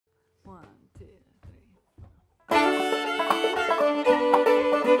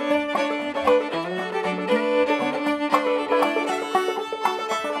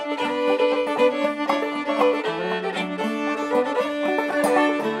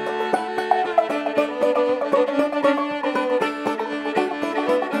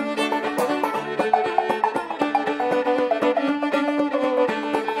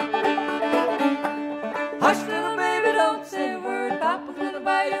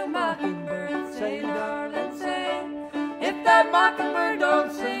that mockingbird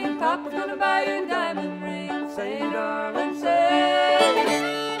don't sing, Papa's gonna buy you a diamond ring. Say, darling, say.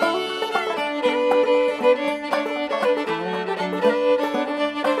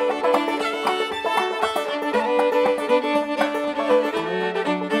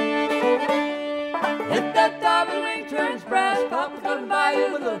 If that diamond ring turns brass, Papa's gonna buy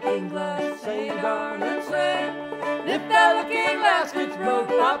you a looking glass. Say, darling, say. If that looking glass gets broke,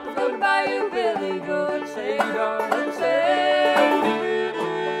 Papa's gonna buy you Billy Goat. Say, darling, say.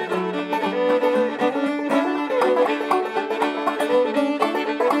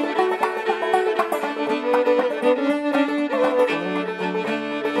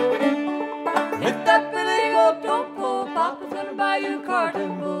 If that Billy Goat don't pull, Papa's gonna buy you a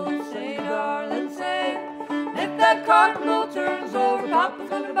carton bull. Say, darling, say. If that carton bull turns over, Papa's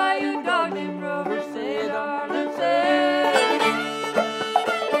gonna buy you a dog named Rover. Say, darling, say.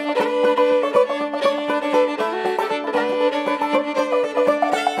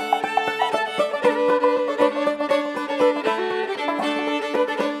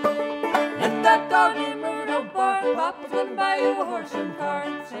 If that dog named Rover don't bark, Papa's gonna buy you a horse and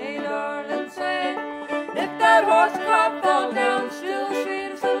cart. Say, darling, say. If that horse and cart fall down, still the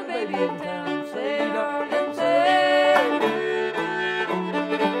sweetest little baby in town. Say, darling, say.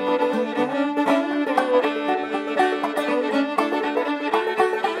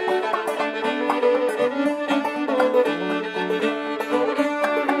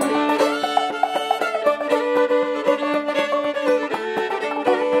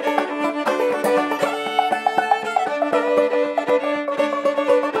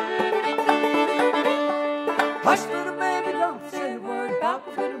 Hush, little baby, don't say a word.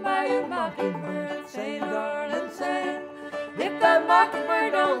 Papa's gonna buy you a mockingbird. Say, darling, say. If that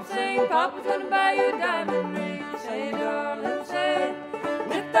mockingbird don't sing, Papa's gonna buy you a diamond ring. Say, darling, say.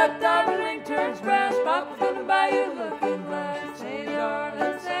 If that diamond ring turns brass, Papa's gonna buy you a looking glass. Say,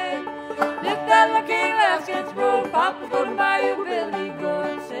 darling, say. If that looking glass gets broke, Papa's gonna buy you a Billy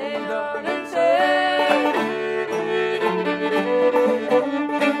Goat. Say, darling, say.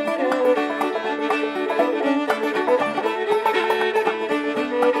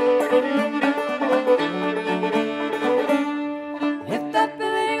 If that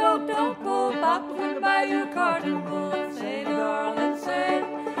Billy Goat don't pull, Papa's gonna buy you a carton bull. Say, darling, say.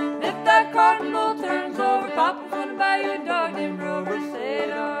 If that carton bull turns over, Papa's gonna buy you a dog named Rover. Say,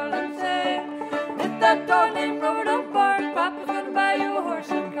 darling, say. If that dog named Rover don't bark, Papa's gonna buy you a horse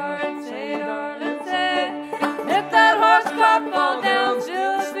and cart. Say, darling, say. If that horse and cart fall down,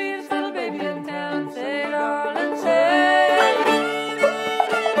 still the sweetest little baby in town. Say, darling, say.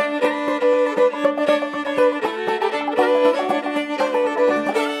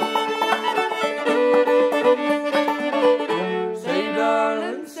 Say,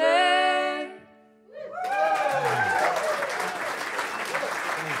 darling, say.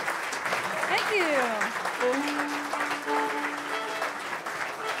 Thank you.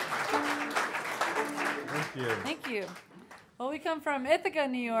 Thank you. Thank you. Well, we come from Ithaca,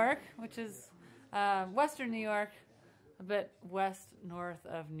 New York, which is western New York, a bit north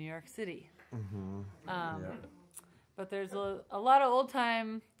of New York City. But there's a lot of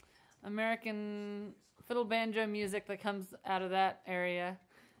old-time American fiddle banjo music that comes out of that area.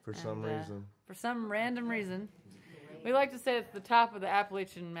 For some reason. For some random reason. We like to say it's the top of the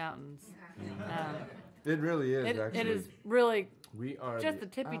Appalachian Mountains. It really is, actually. It is really We are just the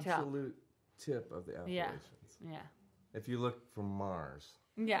tippy top. absolute tip of the Appalachians. Yeah. If you look from Mars.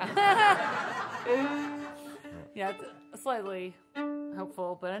 Yeah. Yeah, it's slightly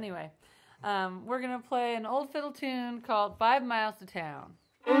hopeful, but anyway. We're going to play an old fiddle tune called 5 Miles to Town.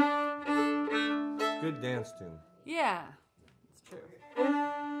 Good dance tune. Yeah, it's true.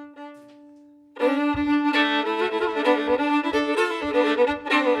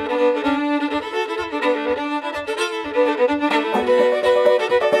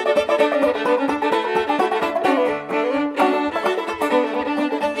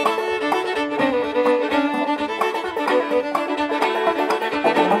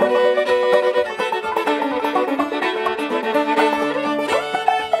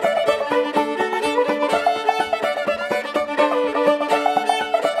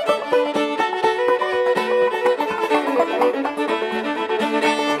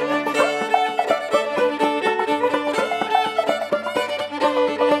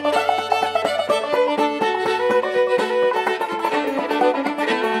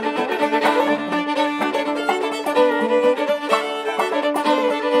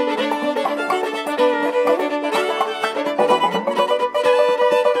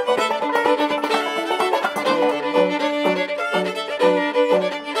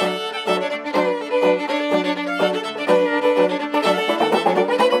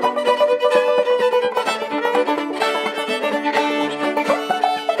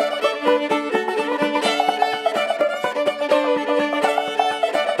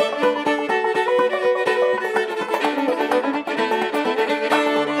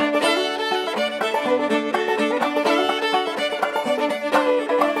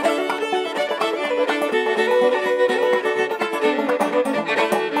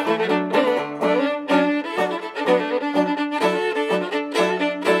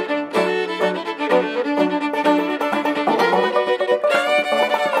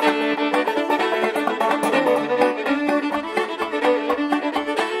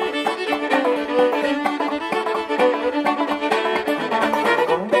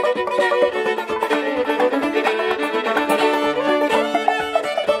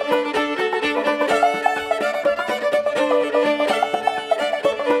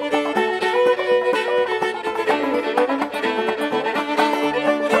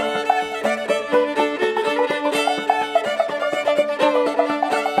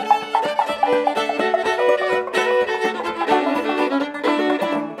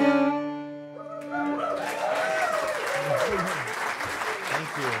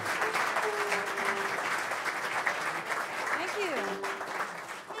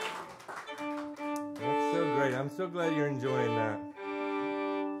 so glad you're enjoying that.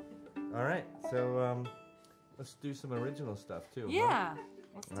 All right, so let's do some original stuff too. Yeah,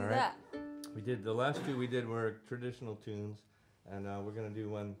 let's do that. We did the last two we did were traditional tunes, and we're gonna do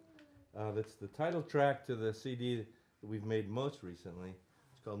one that's the title track to the CD that we've made most recently.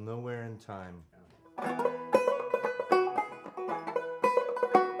 It's called Nowhere in Time.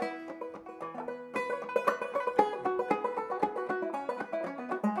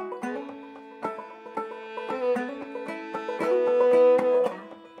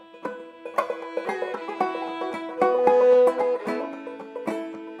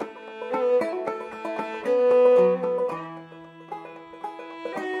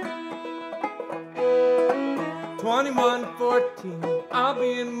 21:14, I'll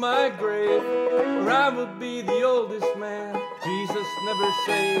be in my grave, where I will be the oldest man. Jesus never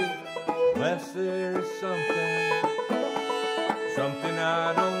saved, unless there's something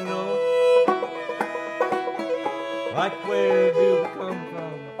I don't know. Like where do we come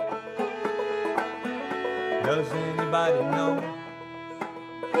from? Does anybody know?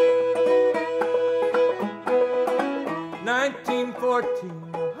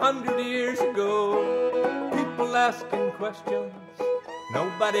 1914, 100 years ago, people asking questions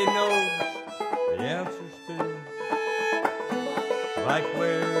nobody knows the answers to. Like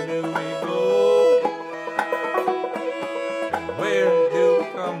where do we go? And where do we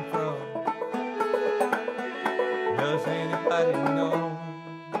come from? Does anybody know?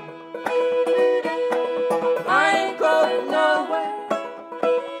 I ain't going nowhere,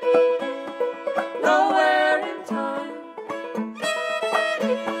 nowhere in time.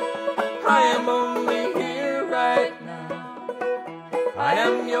 I am only here right now. I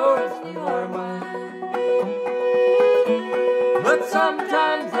am yours, you are mine. But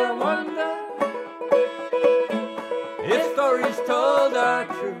sometimes I wonder if stories told are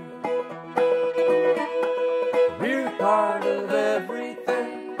true. We're part of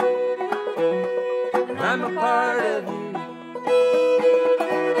everything, and I'm a part of you.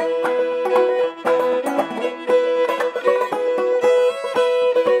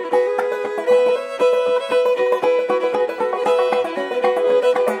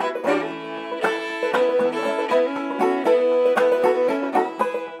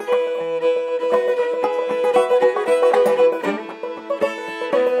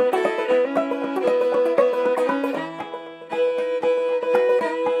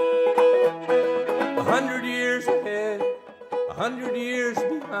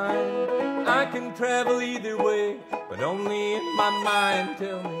 Travel either way, but only in my mind.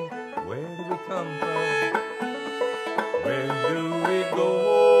 Tell me, where do we come from? Where do we go?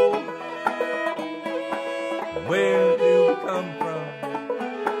 Where do we come from?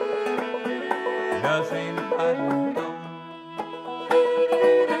 Does anybody know?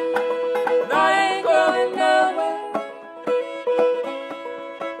 I ain't going nowhere,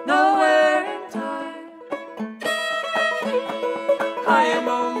 nowhere in time. I am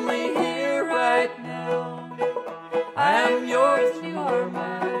only here right now. I am yours, you are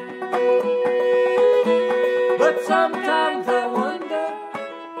mine. But sometimes I wonder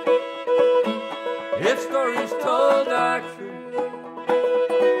if stories told are true.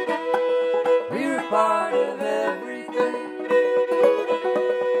 We're part of everything,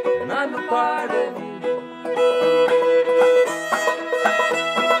 and I'm a part of you.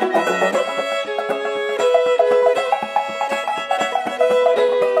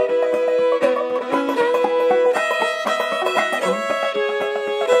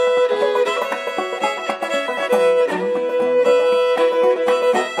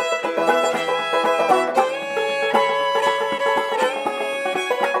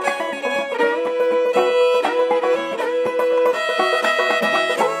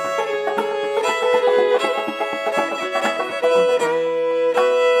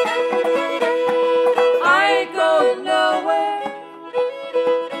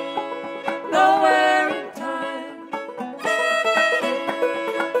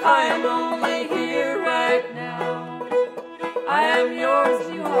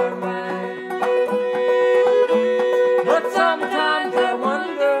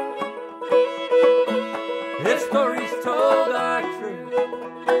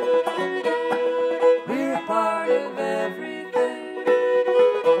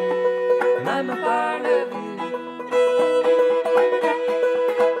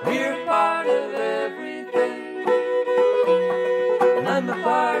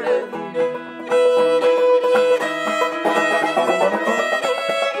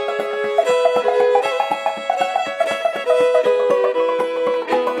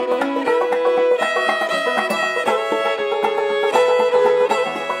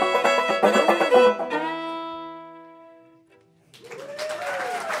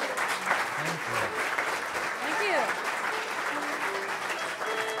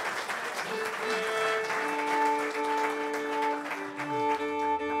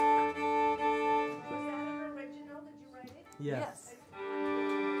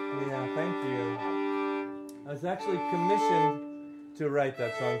 Yeah, thank you. I was actually commissioned to write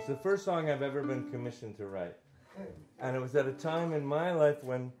that song. It's the first song I've ever been commissioned to write. And it was at a time in my life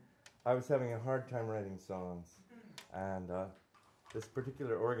when I was having a hard time writing songs. And this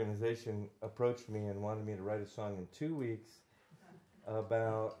particular organization approached me and wanted me to write a song in 2 weeks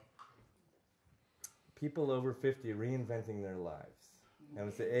about people over 50 reinventing their lives. And it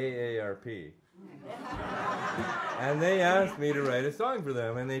was the AARP. And they asked me to write a song for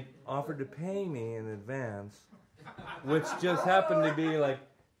them, and they offered to pay me in advance, which just happened to be like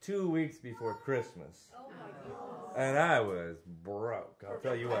 2 weeks before Christmas. And I was broke, I'll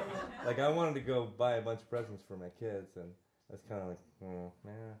tell you what. Like, I wanted to go buy a bunch of presents for my kids, and I was kind of like,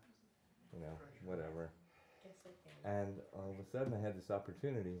 whatever. And all of a sudden I had this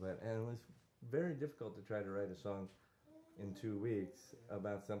opportunity, and it was very difficult to try to write a song in 2 weeks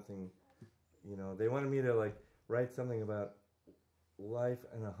about something, they wanted me to like write something about life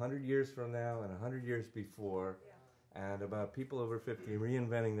in 100 years from now and 100 years before, and about people over 50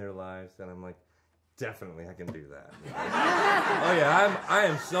 reinventing their lives, and I'm like, definitely I can do that. Oh yeah, I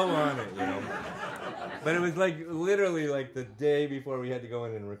am so on it, But it was like literally like the day before we had to go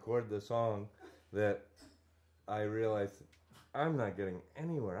in and record the song that I realized I'm not getting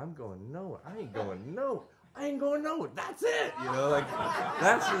anywhere. I'm going nowhere. I ain't going nowhere. That's it, like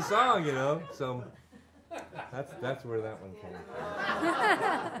that's the song, So that's where that one came from.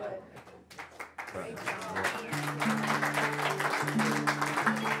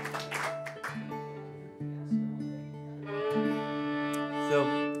 So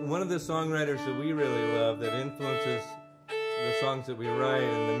one of the songwriters that we really love that influences the songs that we write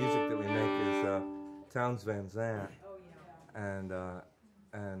and the music that we make is Townes Van Zandt. And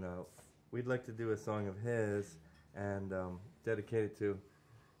we'd like to do a song of his and dedicate it to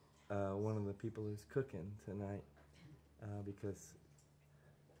one of the people who's cooking tonight because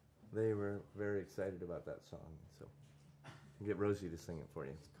they were very excited about that song. So I'll get Rosie to sing it for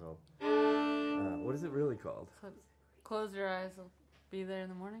you. It's called, what is it really called? Close Your Eyes, I'll Be There in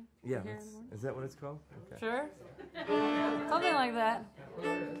the Morning? Yeah, is that what it's called? Okay. Sure. Something like that.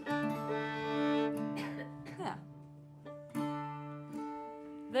 Yeah.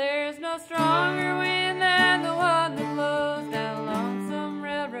 There's no stronger wind than the one that blows down lonesome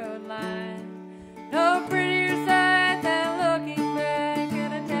railroad line. No prettier sight than looking back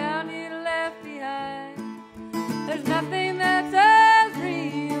at a town you left behind. There's nothing that's as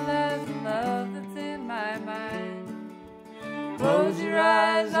real as the love that's in my mind. Close your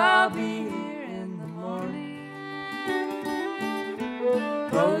eyes, I'll be here in the morning.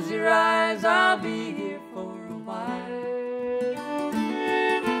 Close your eyes, I'll be here for a while.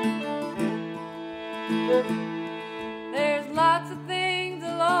 There's lots of things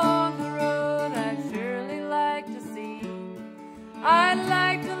along the road I'd surely like to see. I'd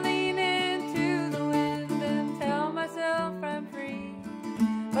like to lean into the wind and tell myself I'm free.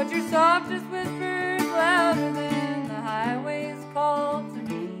 But your softest whispers louder than the highway's call to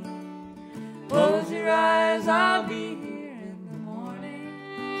me. Close your eyes, I'll be here in the morning.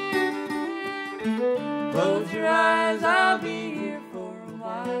 Close your eyes, I'll be here for a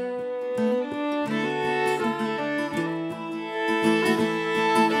while.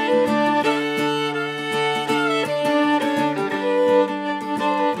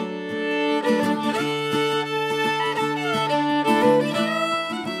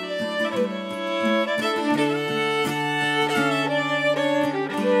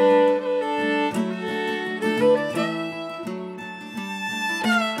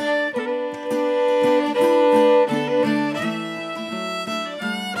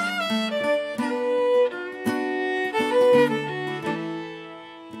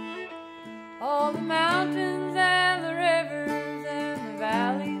 All the mountains and the rivers and the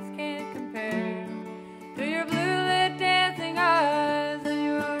valleys can't compare to your blue-lit dancing eyes and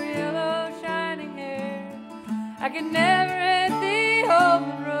your yellow shining hair. I could never hit the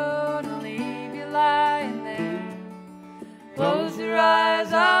open road and leave you lying there. Close your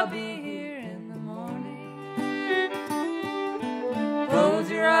eyes, I'll be here in the morning. Close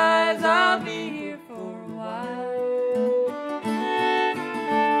your eyes, I'll be here for a while.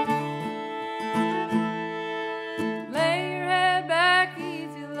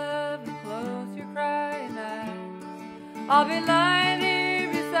 I'll be lying here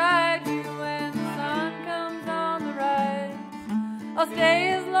beside you when the sun comes on the rise. I'll stay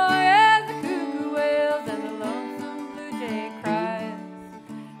as long as the cuckoo wails and the lonesome blue jay cries.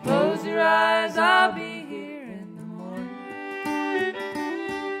 Close your eyes, I'll be here in the morning.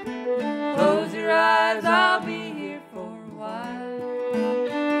 Close your eyes, I'll be here for a while.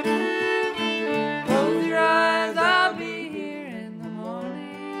 Close your eyes, I'll be here in the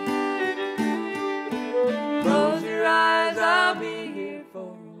morning.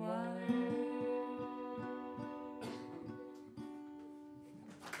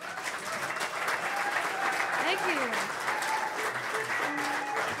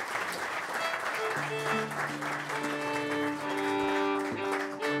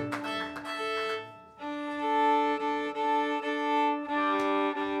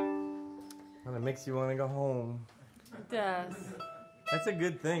 makes you want to go home. It does. That's a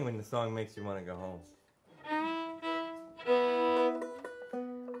good thing when the song makes you want to go home.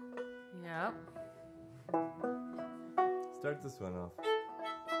 Yep. Start this one off.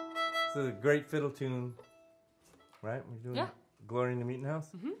 It's a great fiddle tune, right? We're doing Glory in the Meeting House?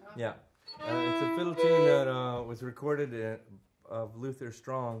 Mm-hmm. Yeah. It's a fiddle tune that was recorded of Luther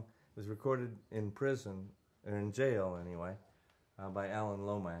Strong. It was recorded in prison, or in jail anyway, by Alan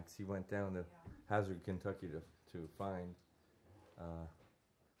Lomax. He went down to Hazard, Kentucky to find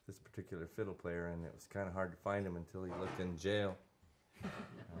this particular fiddle player, and it was kind of hard to find him until he looked in jail. And,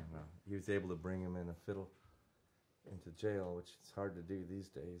 he was able to bring him in a fiddle into jail, which is hard to do these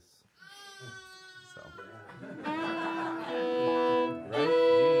days. So, right?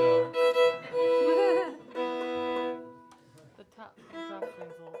 The top string's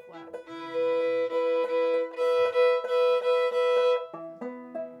a little flat.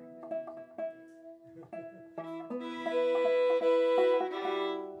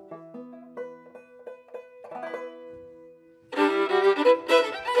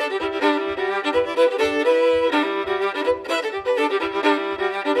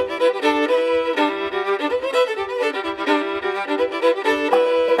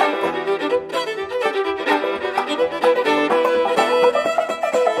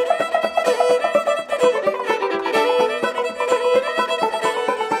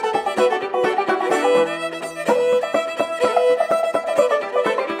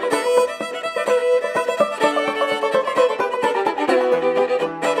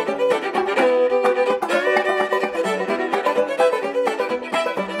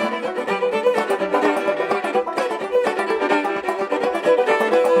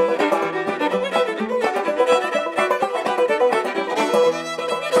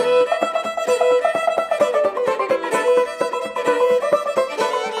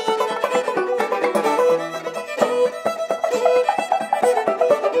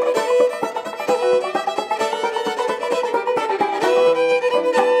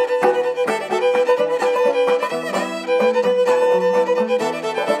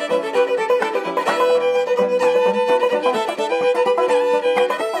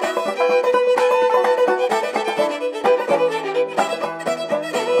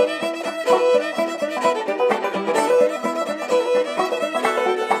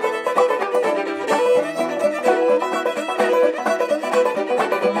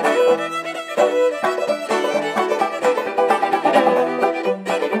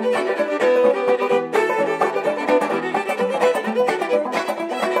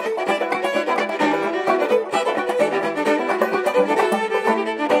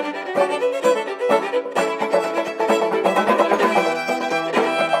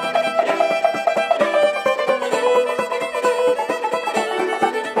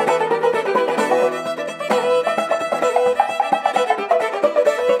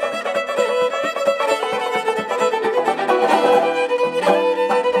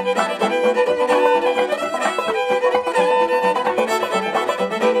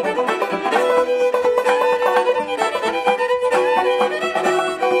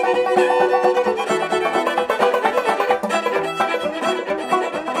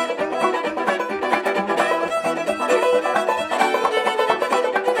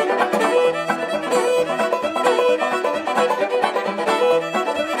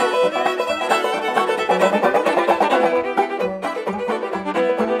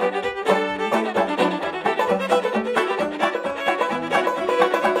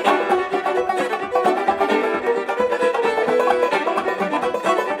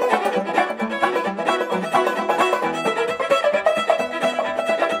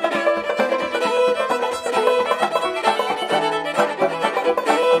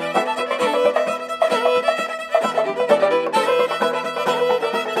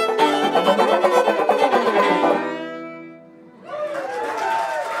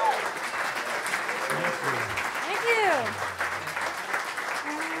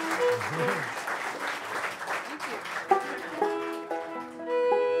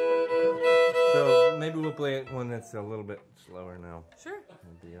 one that's a little bit slower now. Sure.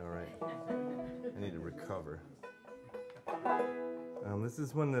 It'll be all right. I need to recover. This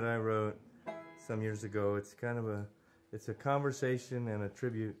is one that I wrote some years ago. It's kind of it's a conversation and a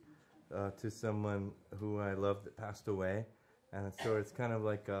tribute to someone who I loved that passed away. And so it's kind of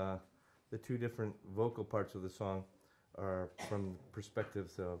like the two different vocal parts of the song are from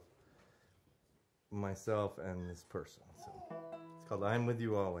perspectives of myself and this person. So it's called I'm With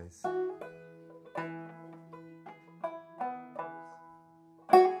You Always.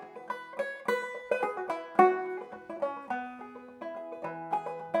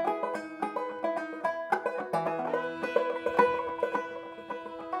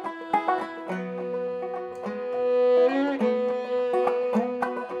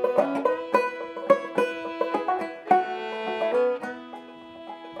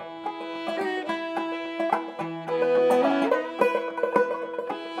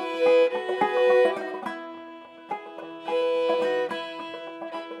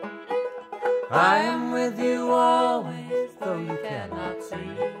 I am with you always, though you cannot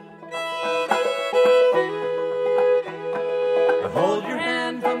see. I hold your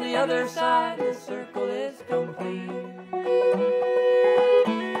hand from the other side, the circle is complete.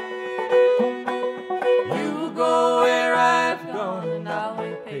 You will go where I've gone, and I'll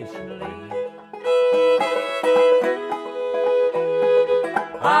wait patiently.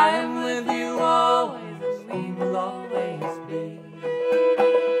 I am with you always, as we will always be.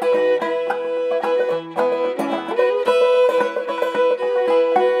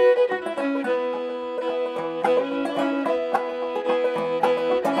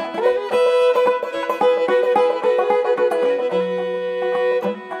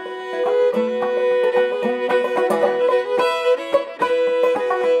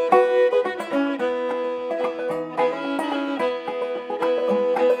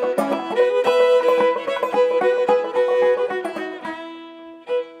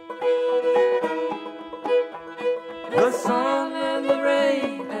 The sun and the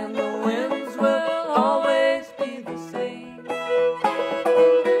rain and the winds will always be the same.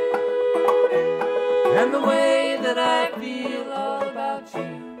 And the way that I feel all about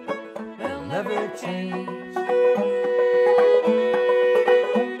you will never change.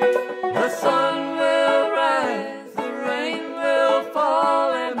 The sun will rise, the rain will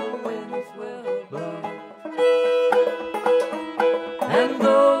fall, and the winds will blow. And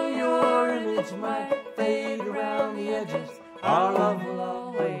though your image might fade around the edges, our love will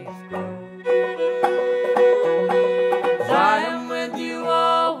always grow. 'Cause I am with you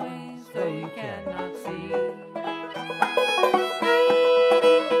always, though you cannot see.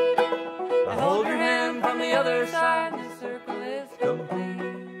 I hold your hand from the other side, the circle is complete.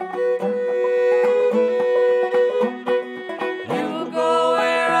 You will go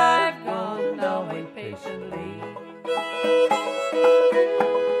where I've gone, and I'll wait patiently.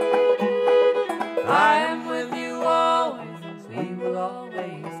 I am with you always, as we will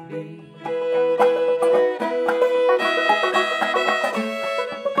always be.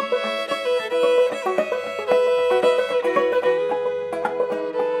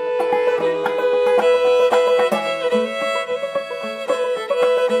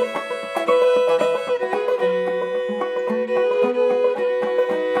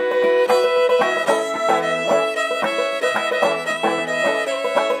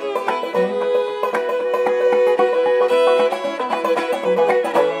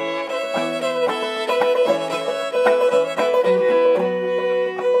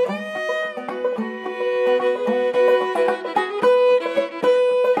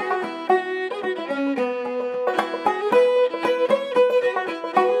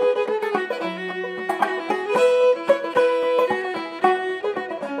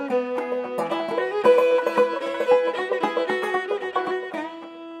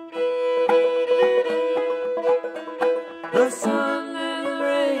 The sun and the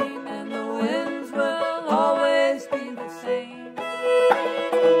rain and the winds will always be the same.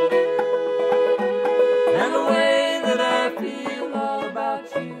 And the way that I feel all about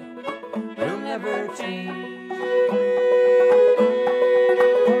you will never change.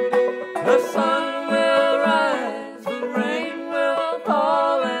 The sun will rise, the rain will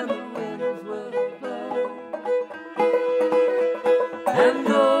fall, and the winds will blow. And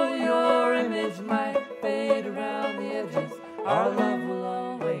though your image might fade around the edges, our love will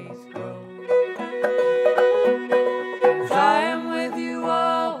always grow. 'Cause I am with you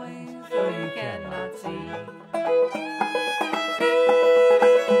always, though you cannot see.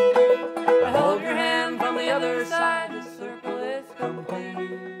 I hold your hand from the other side, the circle is complete.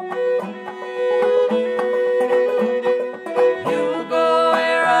 You will go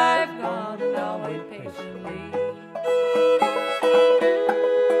where I've gone, and I'll wait patiently.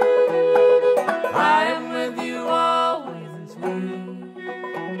 I am with you always, as we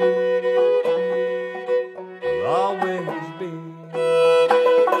will always be.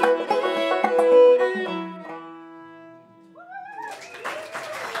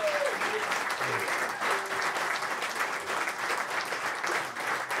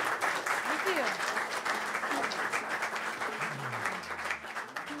 Thank you.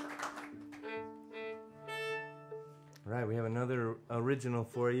 Right, we have another original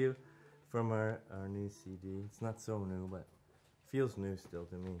for you from our new CD. It's not so new, but feels new still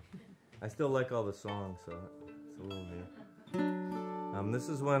to me. I still like all the songs, so it's a little new. This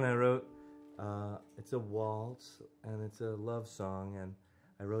is one I wrote. It's a waltz, and it's a love song, and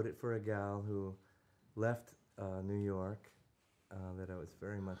I wrote it for a gal who left New York that I was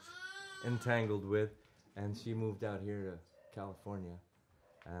very much entangled with, and she moved out here to California,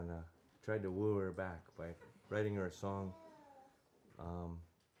 and tried to woo her back by writing her a song.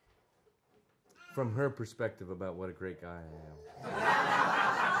 from her perspective about what a great guy I am.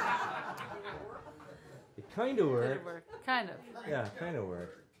 It kind of worked. Kind of. Yeah, kind of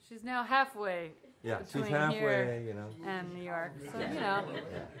worked. She's now halfway. Yeah, between she's halfway, here you know. and New York. So, Yeah.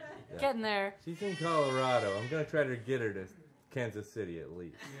 getting there. She's in Colorado. I'm going to try to get her to Kansas City at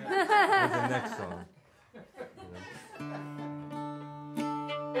least. Yeah. With the next song.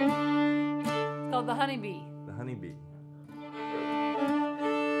 It's called The Honeybee. The Honeybee.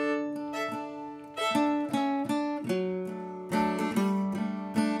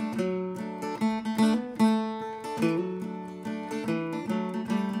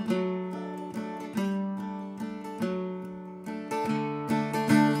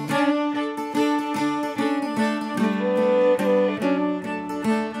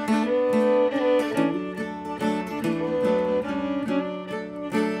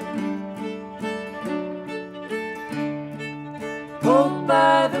 Pulled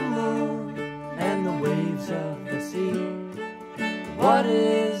by the moon and the waves of the sea. What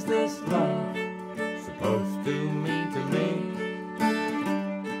is this love supposed to mean to me?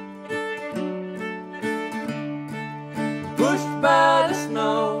 Pushed by the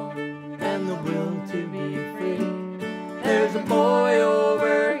snow and the will to be free. There's a boy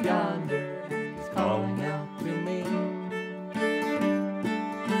over yonder who's calling out to me.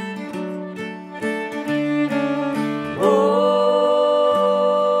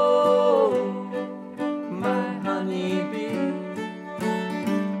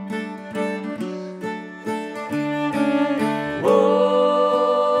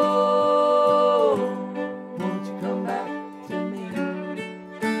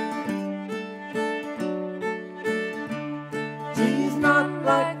 He's not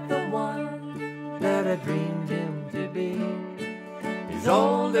like the one that I dreamed him to be. He's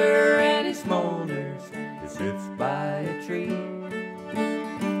older and he smolders, he sits by a tree.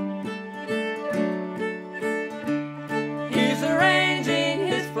 He's arranging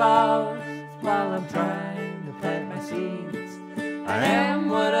his flowers while I'm trying to plant my seeds. I am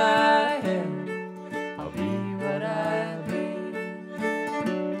what I am, I'll be what I be.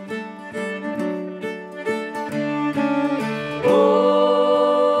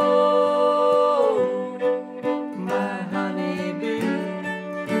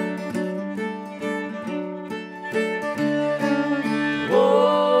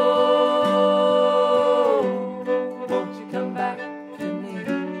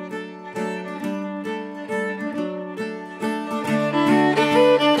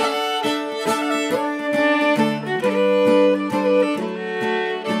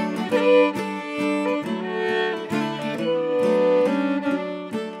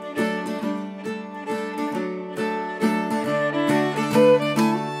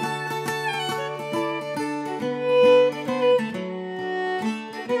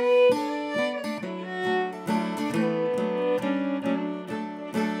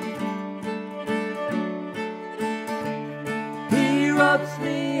 He rubs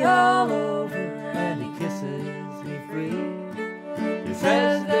me all over and he kisses me free. He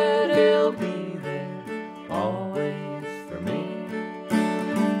says that he'll be there always for me.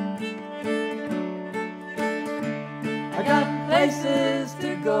 I got places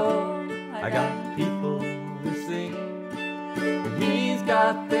to go, I got people to see, and he's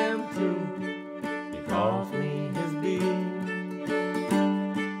got them too. He calls me his bee.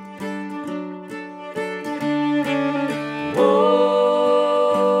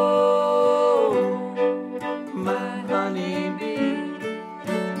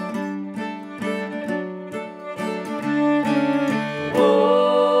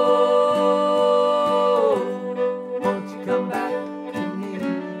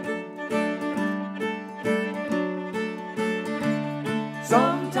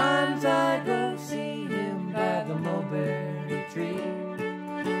 Sometimes I go see him by the mulberry tree.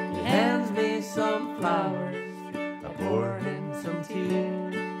 He hands me some flowers, I pour him some tea.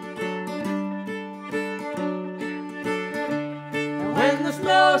 And when the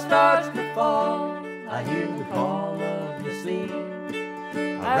snow starts to fall, I hear the call of the sea.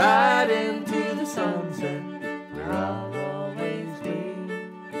 I ride into the sunset where I'll always be.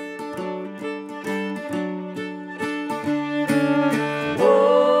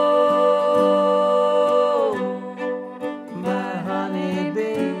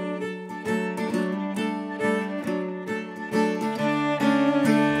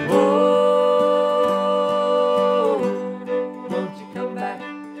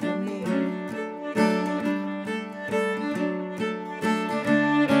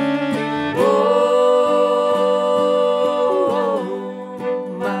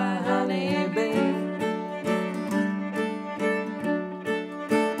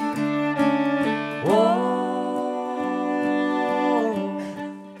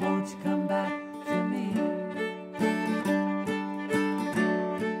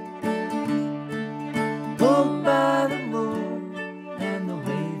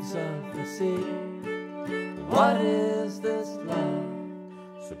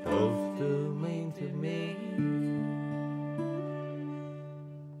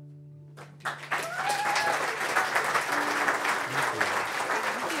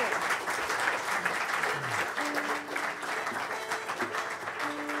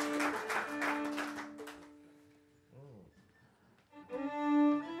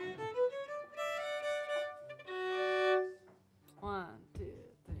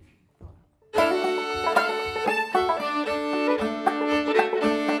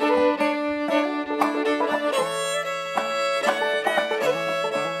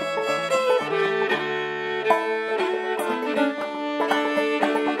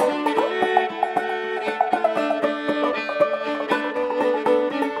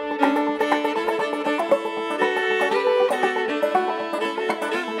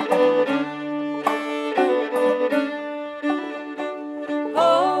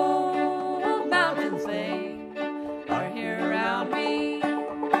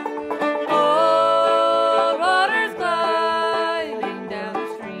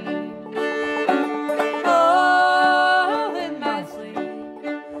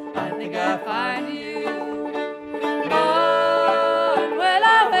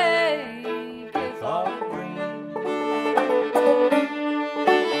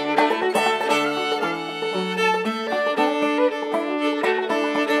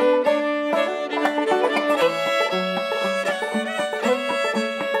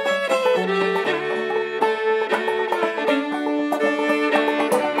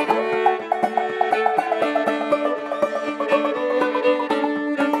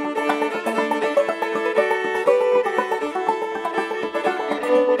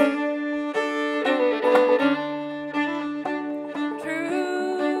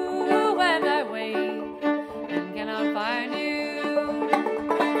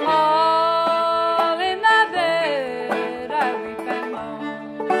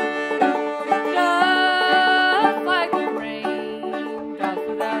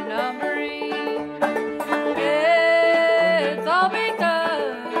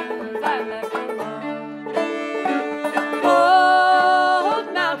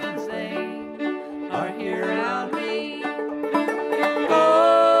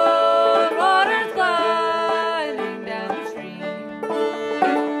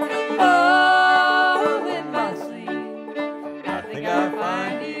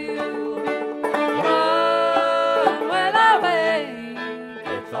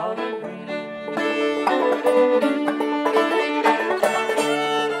 all green.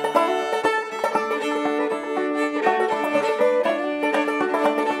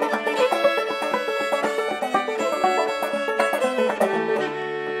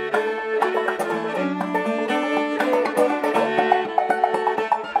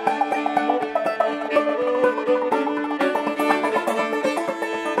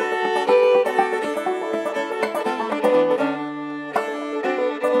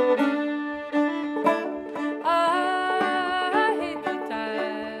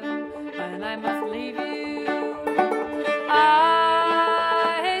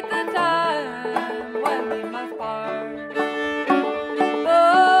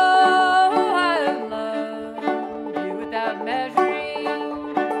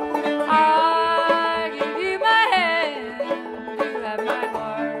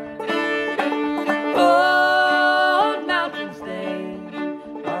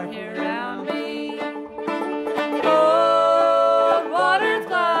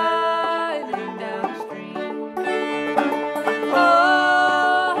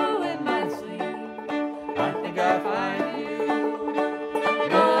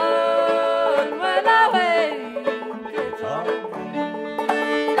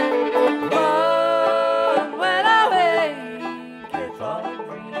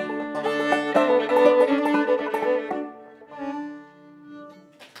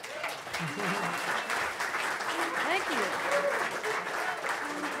 Thank you.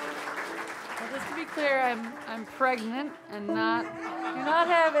 Well, just to be clear, I'm pregnant and do not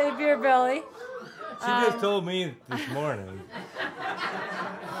have a beer belly. She just told me this morning.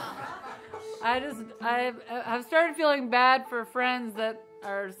 I've started feeling bad for friends that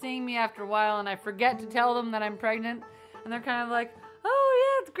are seeing me after a while, and I forget to tell them that I'm pregnant, and they're kind of like, "Oh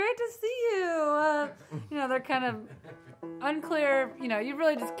yeah, it's great to see you." They're kind of unclear. You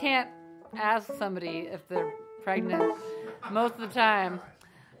really just can't ask somebody if they're pregnant most of the time.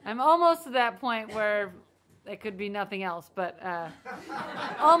 I'm almost to that point where it could be nothing else, but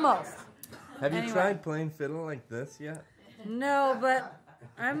almost. Have you tried playing fiddle like this yet? No, but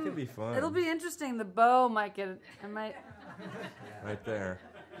It could be fun. It'll be interesting. The bow might right there.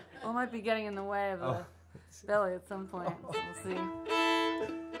 Well, might be getting in the way of the belly at some point. So we'll see.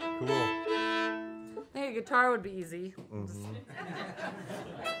 Cool. I think a guitar would be easy. Mm-hmm.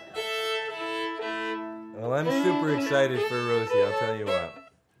 Well, I'm super excited for Rosie. I'll tell you what.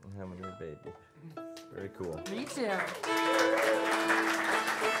 I'm having her baby. Very cool. Me too.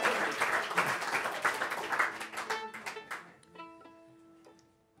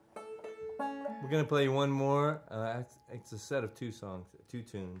 We're going to play one more. It's a set of two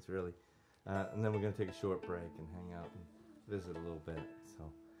tunes, really. And then we're going to take a short break and hang out and visit a little bit. So,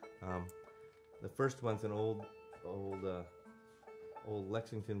 the first one's an old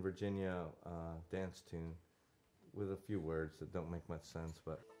Lexington, Virginia dance tune with a few words that don't make much sense,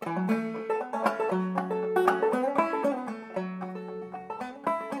 but...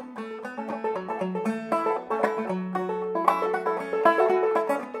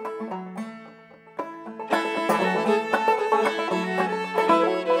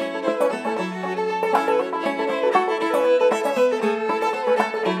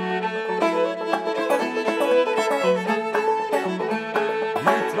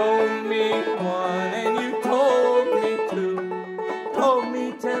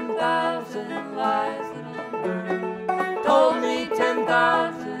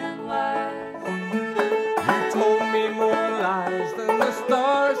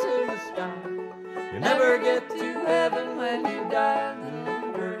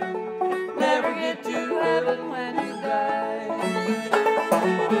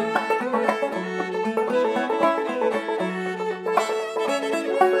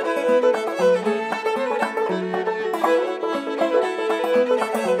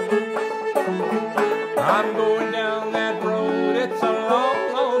 I'm going down that road, it's a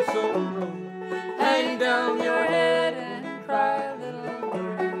long, lonesome road. Hang down your head and cry, little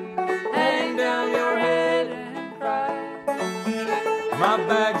bird. Hang down your head and cry. My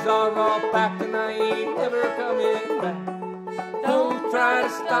bags are all packed and I ain't ever coming back. Don't try to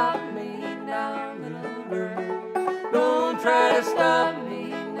stop me now, little bird. Don't try to stop me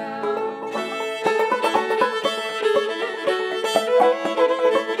now.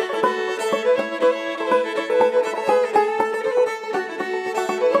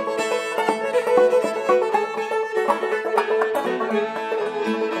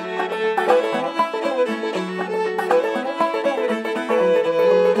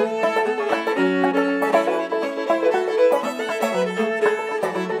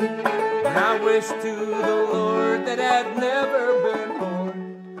 To the Lord that I'd never been born.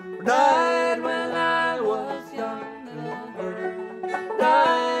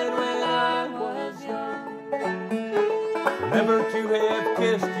 never to have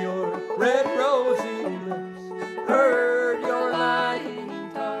kissed your red rosy lips, heard your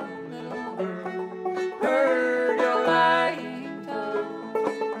lying tongue, little girl, heard your lying tongue.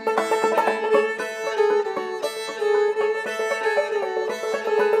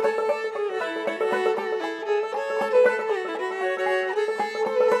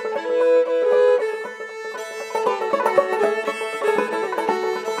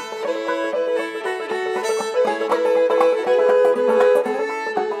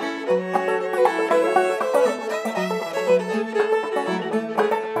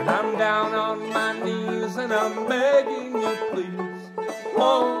 And I'm begging you, please,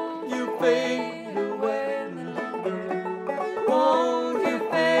 won't you fade away, little girl? Won't you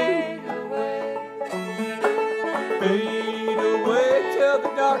fade away? Fade away till the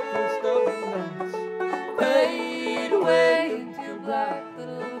darkness of the night. Fade away into black,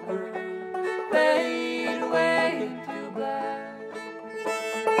 little girl. Fade away into black.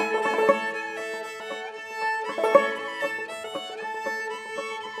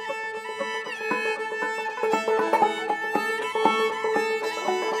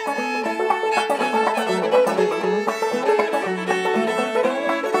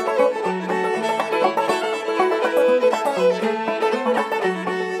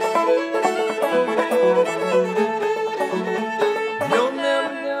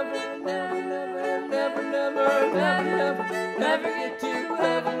 Never get to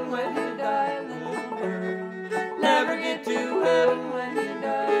heaven when you die, little girl. Never get to heaven when you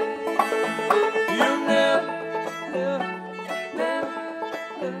die. You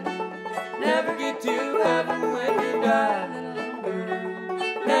never get to heaven when you die, little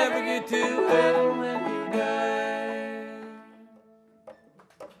girl. Never get to heaven when you die.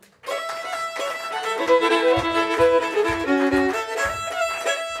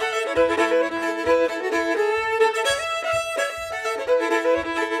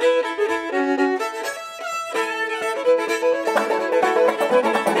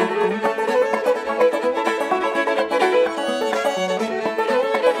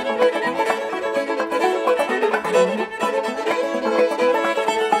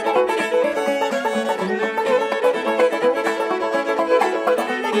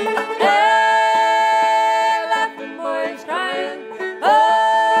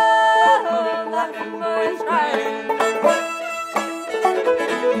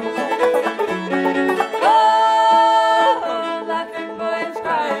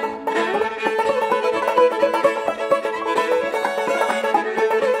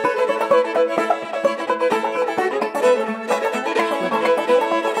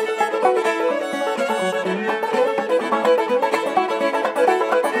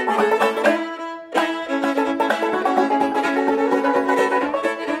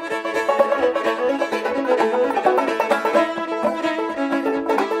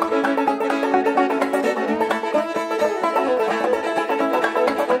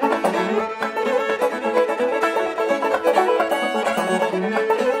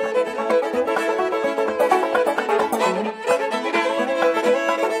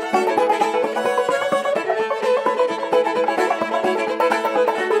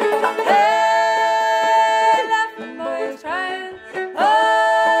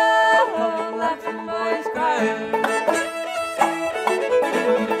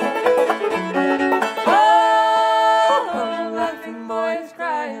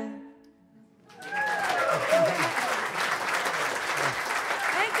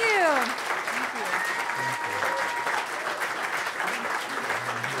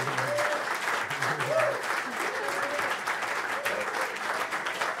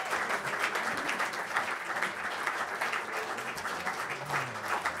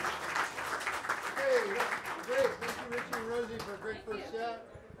 Richie and Rosie for a great first shot.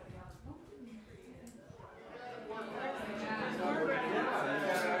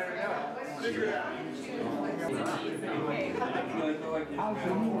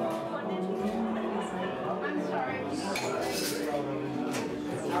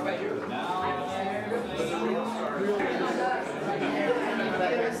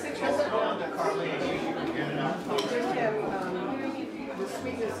 The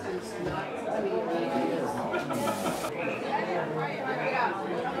sweetness is not, I mean,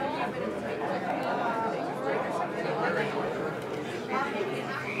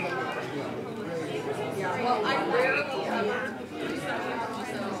 well, I rarely ever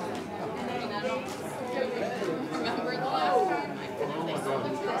remember the last time I sold it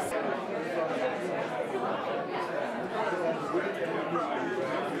to this.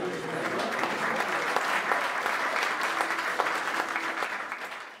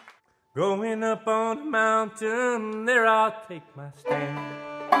 Going up on a mountain, there I'll take my stand.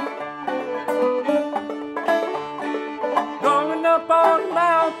 Going up on a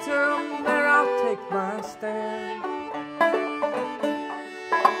mountain, there I'll take my stand.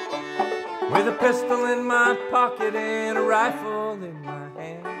 With a pistol in my pocket and a rifle in my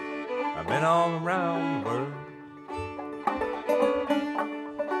hand, I've been all around the world.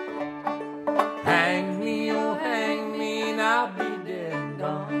 Hang me, oh hang me, and I'll be dead and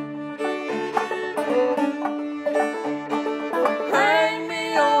gone. Hang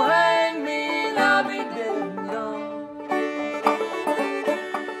me, oh hang me, and I'll be dead and gone.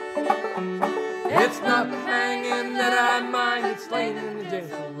 It's not the hanging that I mind, it's laying in the jail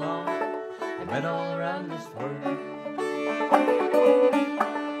so long. I've been all around this world.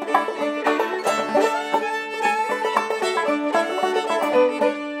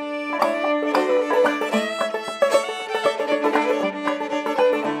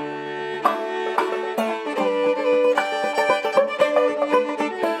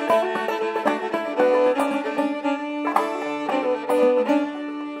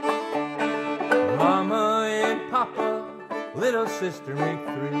 Mama and Papa, little sister make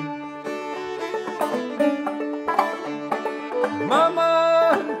three.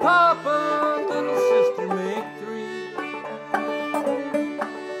 Mama and Papa, little sister make three.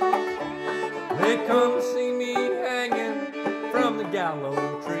 They come to see me hanging from the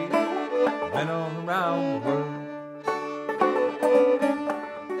gallows tree. Been all around the world.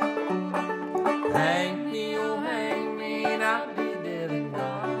 Hang me, oh hang me, and I'll be dead and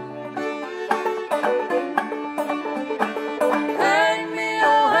gone. Hang me,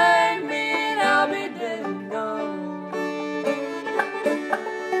 oh hang me, and I'll be dead and gone.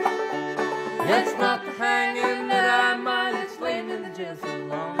 It's not the hanging that I mind, it's laying in the jail so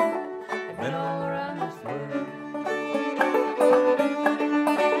long. I've been all around this world.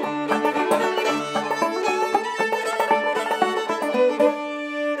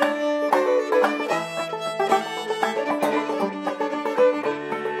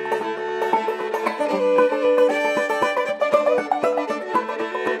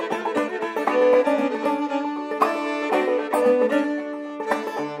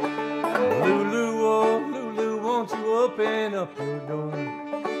 Lulu, oh Lulu, won't you open up your door?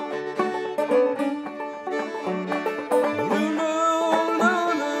 Lulu,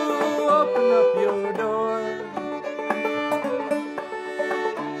 Lulu, open up your door.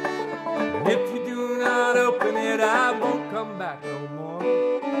 And if you do not open it, I won't come back no more.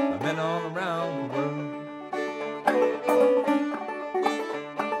 I've been all around the world.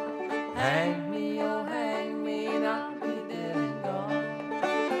 Hang me, oh hang me, and I'll be dead and gone.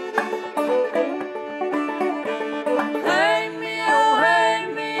 Hang me, oh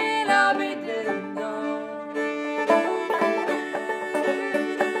hang me, and I'll be dead and gone.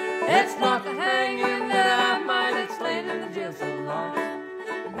 It's not the hanging that I mind, it's laying in the jail so long.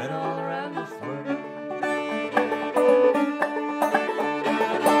 I've been all around this world.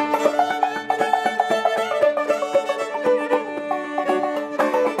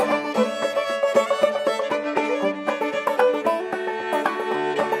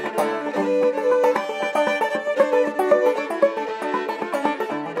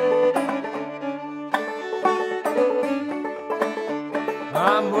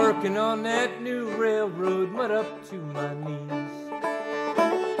 I'm working on that new railroad, mud up to my knees.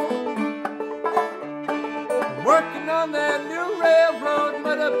 I'm working on that new railroad,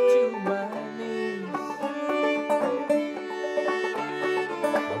 mud up to my knees.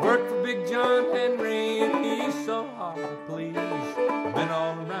 I work for Big John Henry, and he's so hard to please. I've been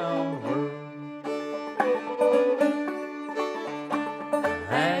all around the world.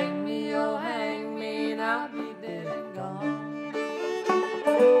 Hang me, oh hang me, and I'll be dead and gone.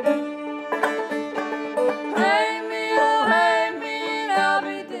 Hang me, oh hang me, and I'll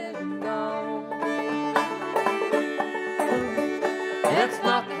be dead and gone. It's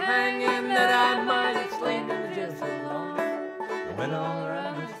not the hanging that I mind, it's laying in the jail so long. I've been all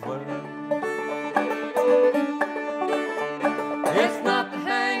around this world. It's not the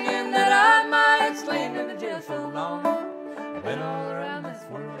hanging that I mind, it's laying in the jail so long. I've been all around this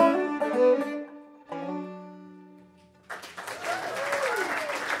world.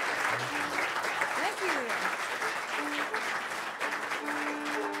 Thank you.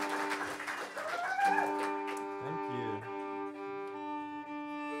 Thank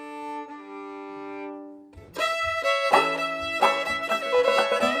you.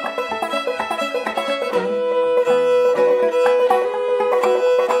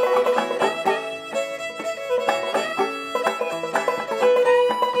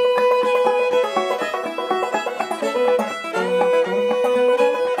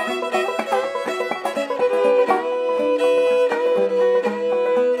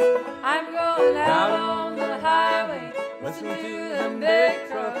 big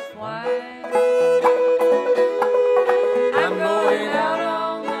trucks whine. I'm going out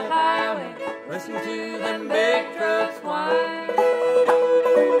on the highway, listen to them big trucks whine.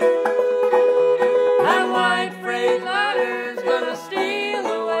 That white Freightliner gonna steal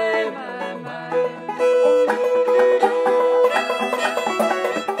away my mind.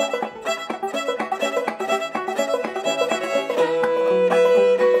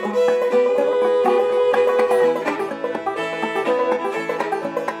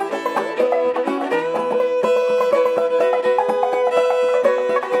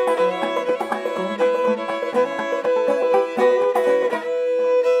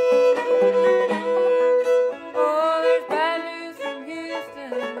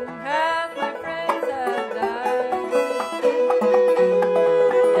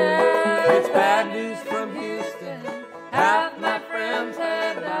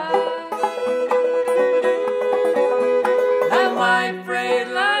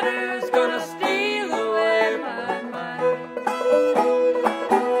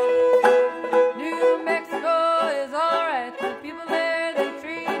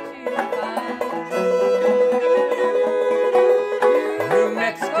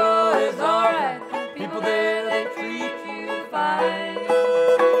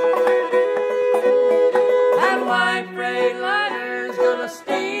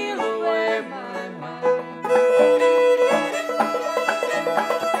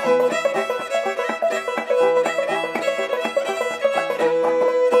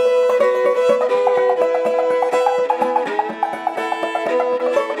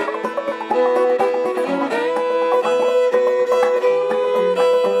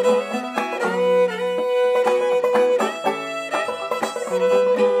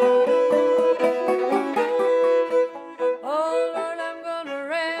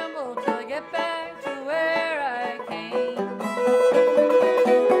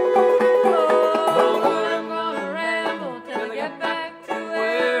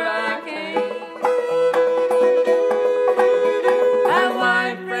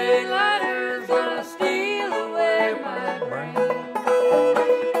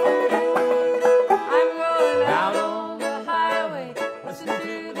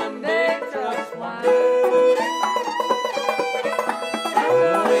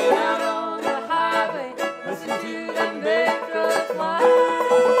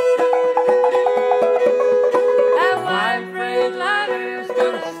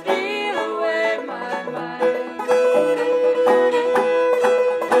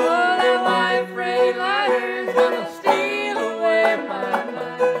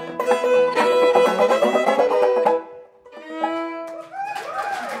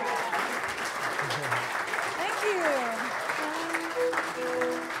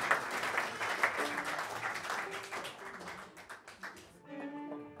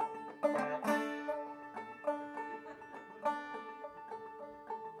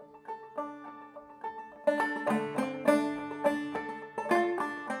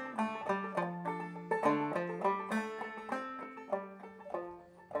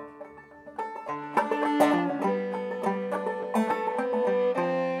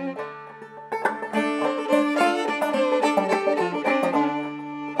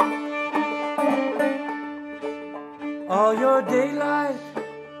 All your daylight,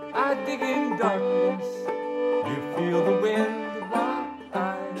 I dig in darkness. You feel the wind while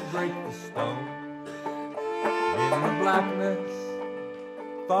I break the stone. In the blackness,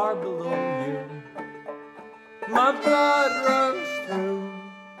 far below you, my blood runs through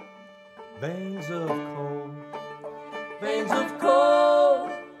veins of coal, veins of coal,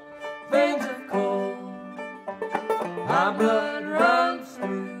 veins of coal. My blood runs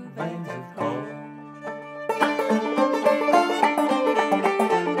through veins of coal.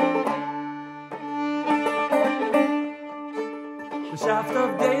 The shaft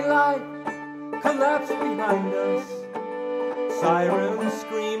of daylight collapsed behind us. Sirens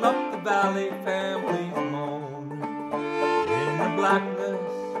scream up the valley, families moan. In the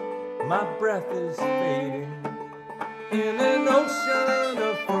blackness, my breath is fading. In an ocean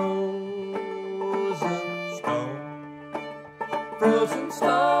of frozen stone. Frozen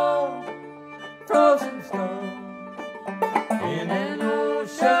stone, frozen stone. In an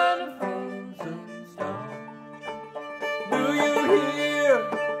ocean of frozen stone. Do you hear,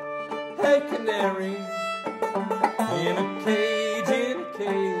 hey canary? In a cave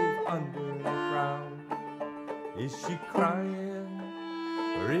underground. Is she crying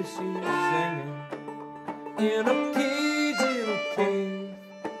or is she singing? In a cave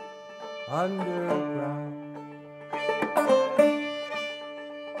underground.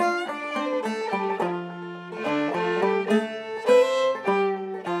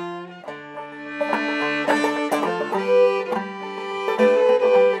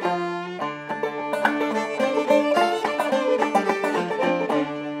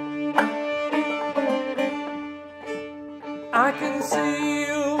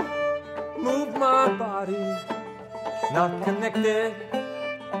 my body, not connected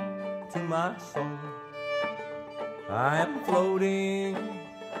to my soul. I am floating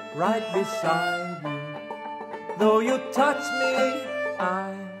right beside you. Though you touch me,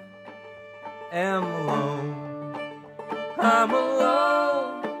 I am alone. I'm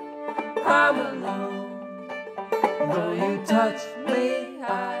alone, I'm alone. Though you touch me,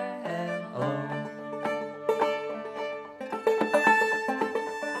 I am alone.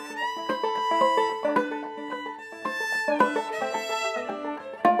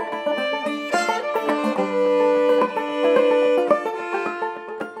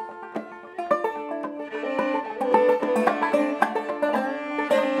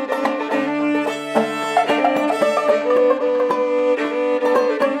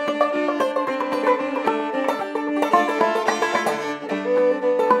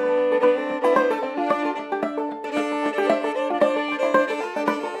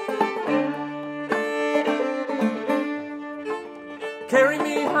 Carry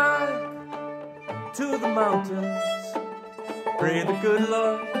me high to the mountains. Pray the good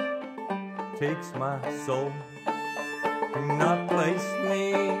Lord takes my soul. Do not place me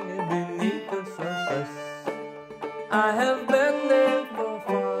beneath the surface. I have been there for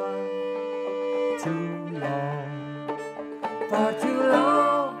far too long. Far too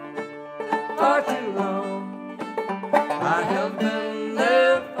long, far too long. I have been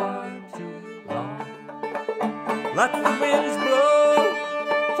there far too long. Let the winds blow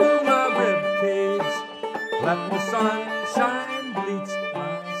through my ribcage. Let the sunshine bleach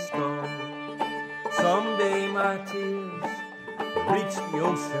my skull. Someday my tears reach the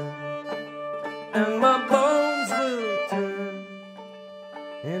ocean, and my bones will turn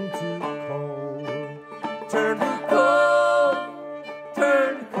into coal. Turn to coal,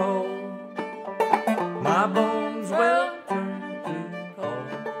 turn to coal. My bones will turn to coal.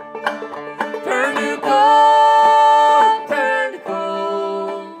 Turn to coal, turn to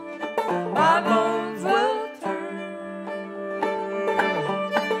coal. My bones will turn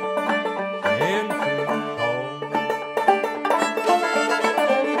into coal.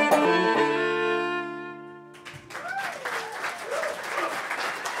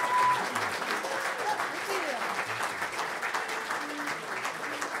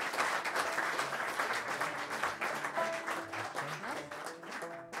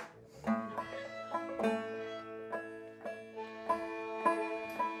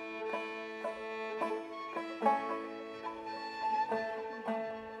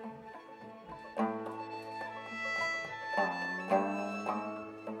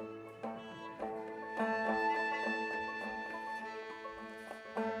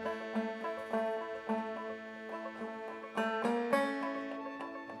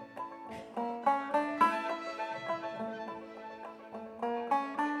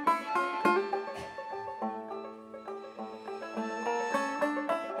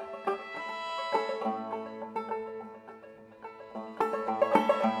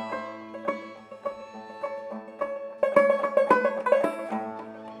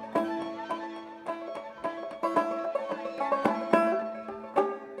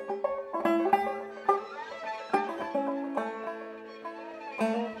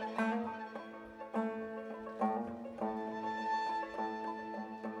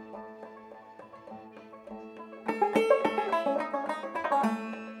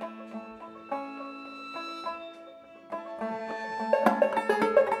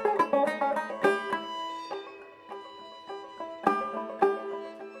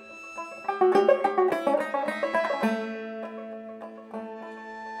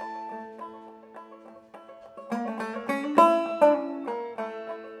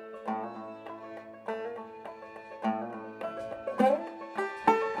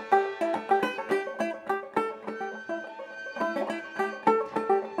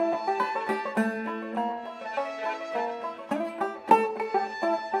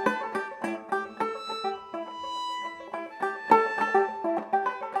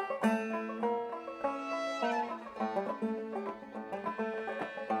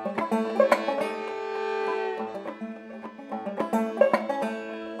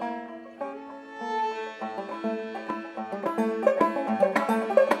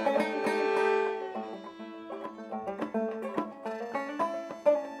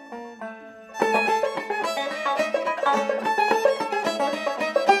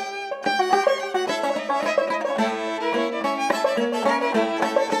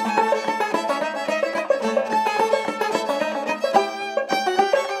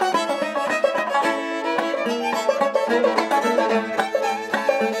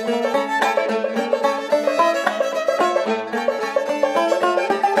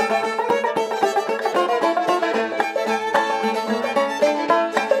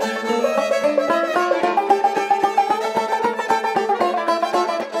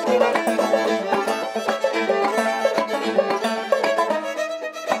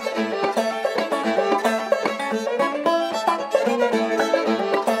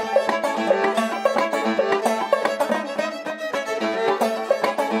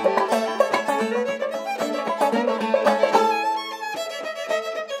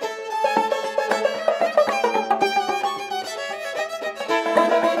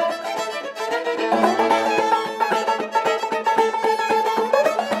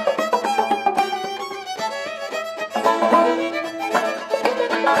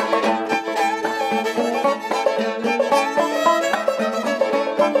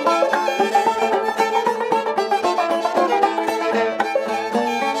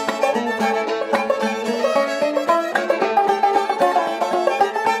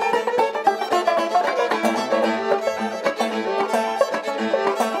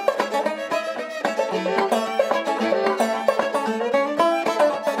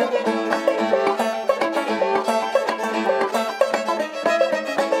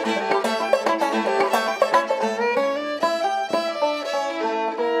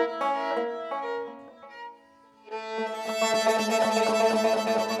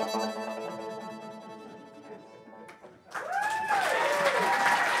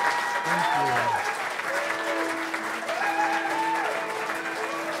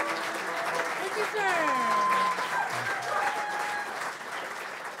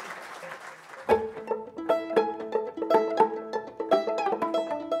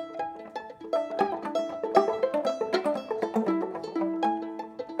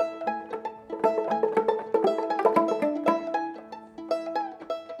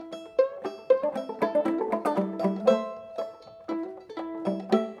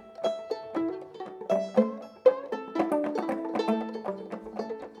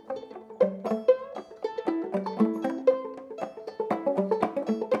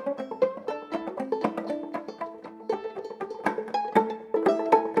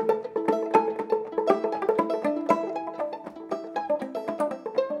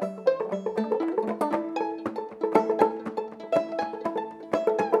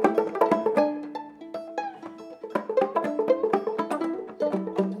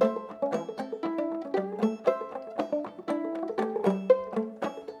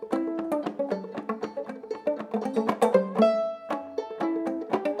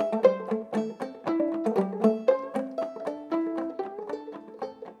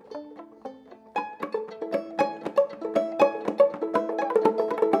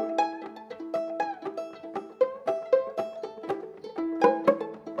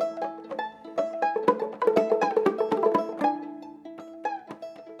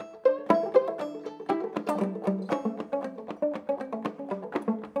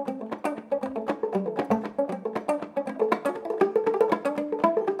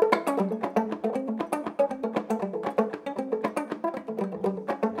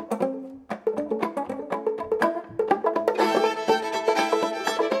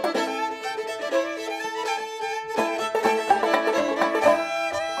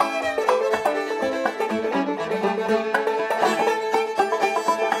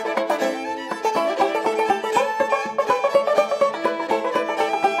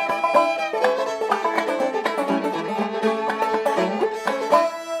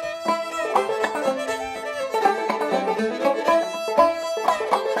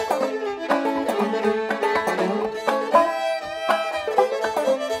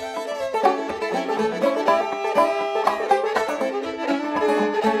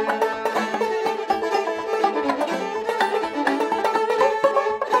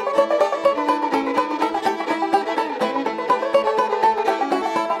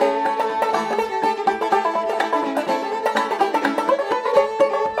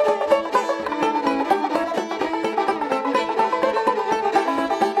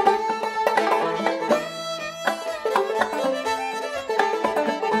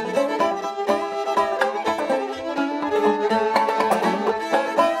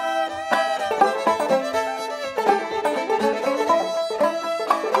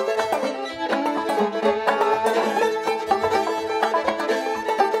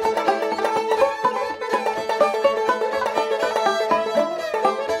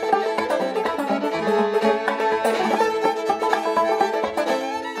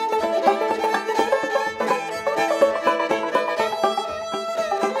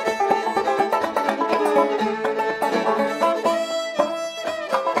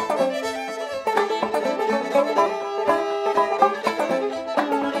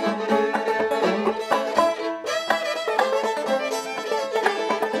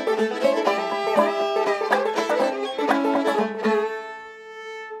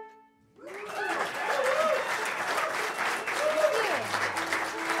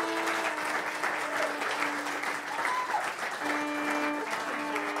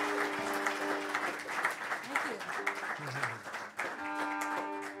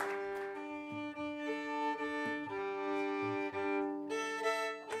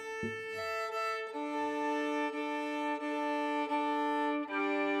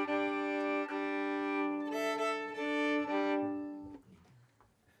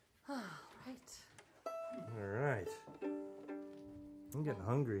 I'm getting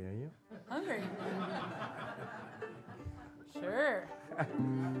hungry, are you? Hungry? Sure.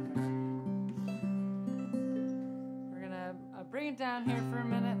 We're gonna bring it down here for a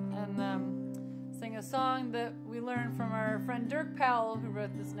minute and sing a song that we learned from our friend Dirk Powell, who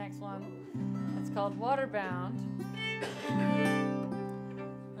wrote this next one. It's called Waterbound. And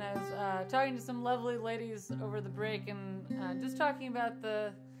I was talking to some lovely ladies over the break and just talking about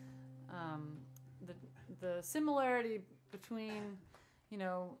the similarity between, you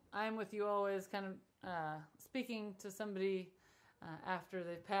know, I'm with you always, kind of speaking to somebody after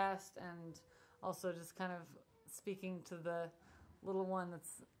they've passed, and also just kind of speaking to the little one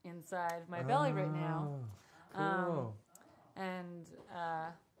that's inside my belly right now. Cool. And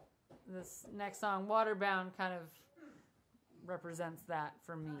this next song, Waterbound, kind of represents that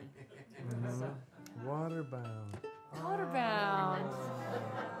for me. So. Waterbound. Waterbound.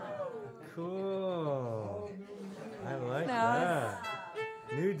 Cool. I like that.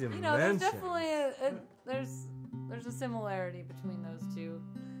 New dimension. You know, there's definitely there's a similarity between those two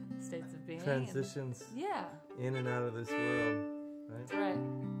states of being. Transitions. Yeah. In and out of this world. Right? That's right.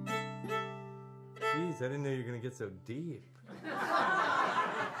 Jeez, I didn't know you were going to get so deep.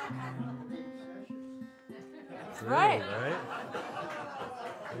 That's right. Right?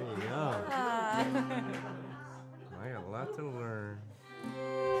 There you go. I got a lot to learn.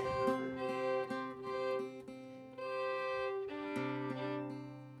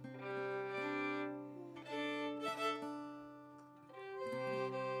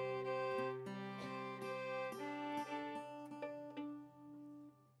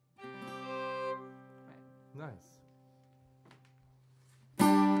 Nice.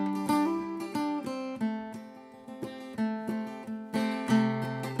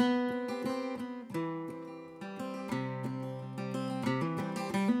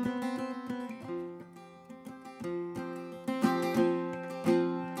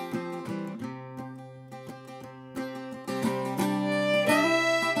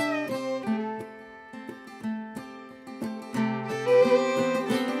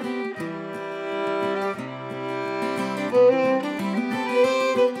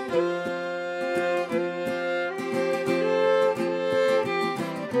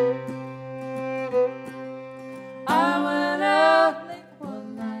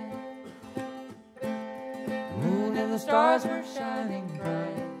 Stars were shining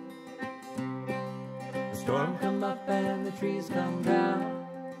bright. The storm come up and the trees come down.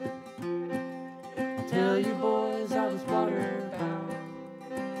 I tell you boys, I was waterbound.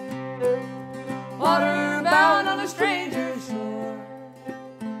 Waterbound on a stranger's shore.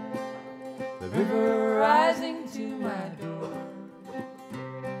 The river rising to my door.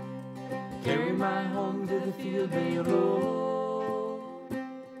 Carry my home to the field below.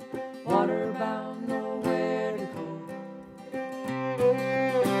 Waterbound, nowhere to go.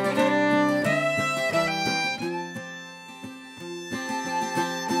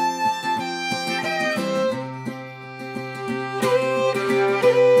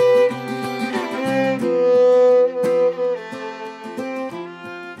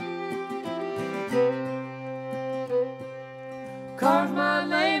 Carved my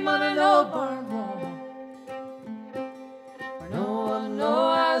name on an old barn wall, where no one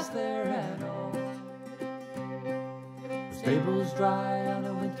knows there at all. The stable's dry on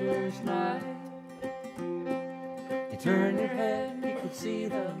a winter's night. You turn your head, you could see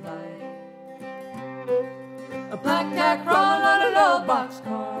the light. A black cat crawling on an old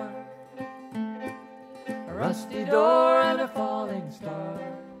boxcar, a rusty door and a falling star.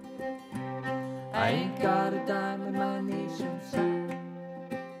 I ain't got a dime in my knees inside.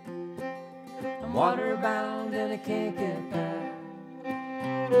 I'm waterbound and I can't get back.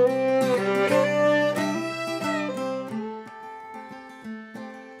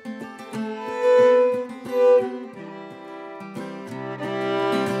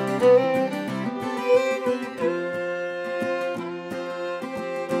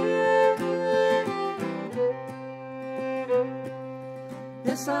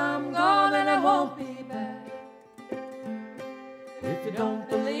 Yes, I'm gone and I won't be back. If you don't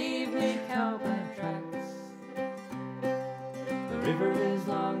believe me, count my tracks. The river is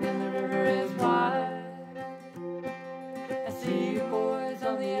long and the river is wide. I see you boys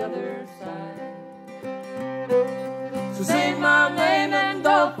on the other side. So say my name and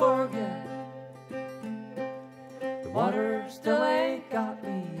don't forget. The water still ain't got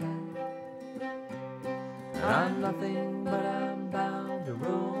me yet. And I'm nothing but I'm bound to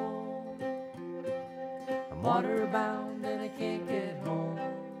roam. I'm waterbound and I can't get home.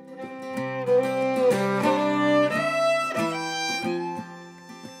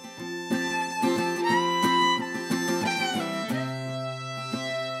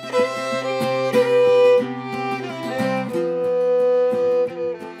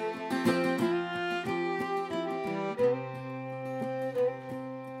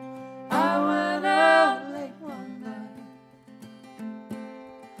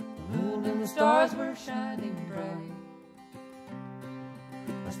 the stars were shining bright.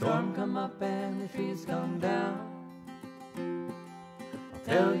 A storm come up and the trees come down. I'll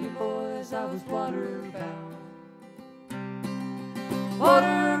tell you boys, I was waterbound.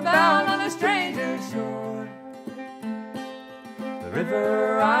 Waterbound on a stranger's shore, the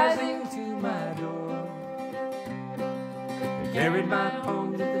river rising to my door. They carried my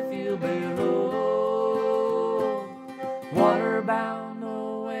home to the field below. Waterbound,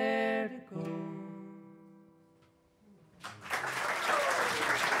 nowhere to go.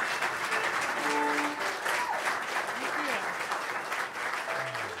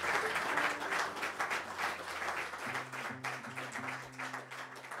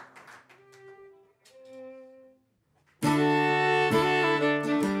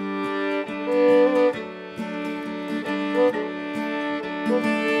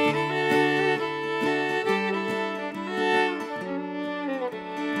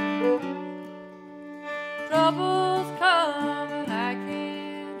 Troubles come and I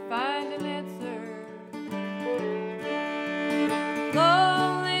can't find an answer.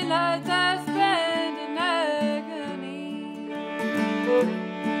 Lonely nights I spend in agony.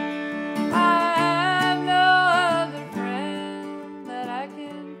 I have no other friend that I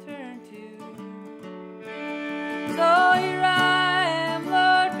can turn to. So here I am,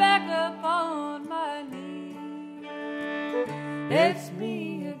 Lord, back upon my knees. It's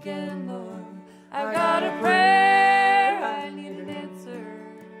me again, Lord. I've got a prayer, I need an answer.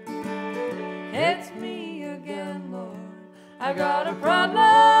 It's me again, Lord. I got a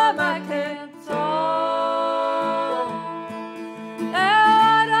problem I can't solve. Now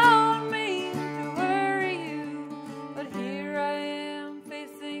I don't mean to worry you, but here I am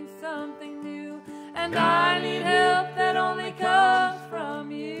facing something new, and I need help that only comes from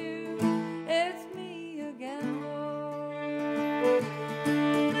you. It's me again, Lord.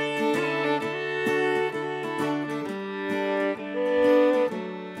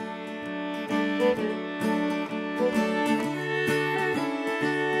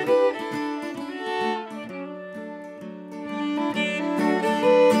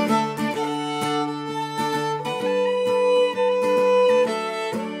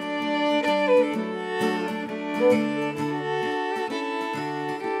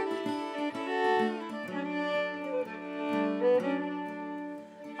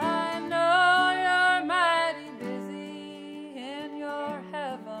 I know you're mighty busy in your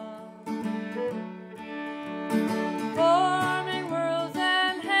heaven, forming worlds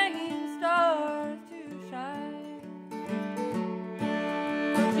and hanging stars to shine.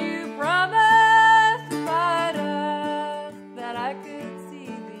 But you promised to fight us that I could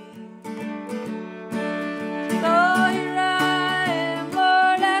see thee. So here I am,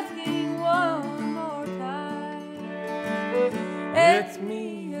 Lord, asking one more time. It's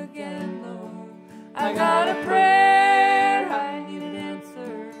me again, Lord. I got a prayer, I need an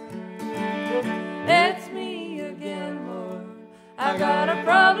answer. It's me again, Lord. I got a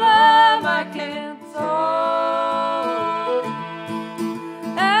problem I can't solve.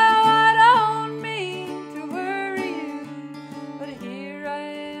 Now I don't mean to worry you, but here I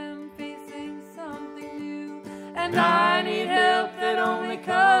am facing something new, and I need help that only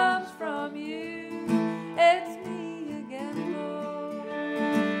comes from you. It's me again, Lord.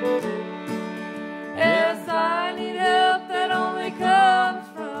 Yes, I need help that only comes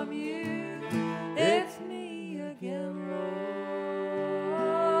from you. It's me again, Lord.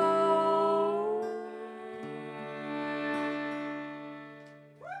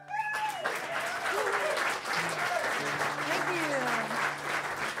 Thank you.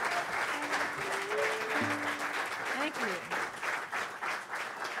 Thank you.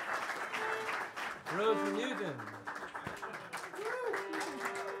 Rosie Newton.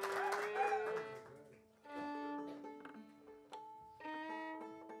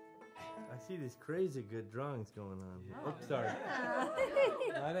 I see these crazy good drawings going on. Oops, sorry.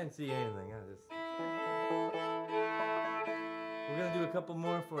 No, I didn't see anything. We're gonna do a couple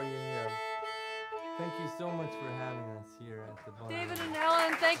more for you here. Thank you so much for having us here at the bar. David and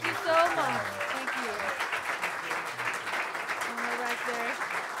Ellen, thank you so much. Thank you. And they're right there.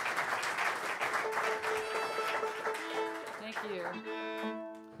 Thank you.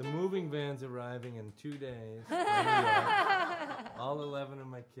 The moving van's arriving in 2 days. All 11 of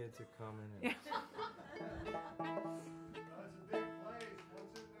my kids are coming in.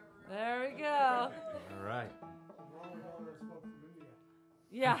 There we go. All right.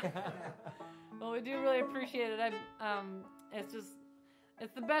 Yeah. Well, we do really appreciate it.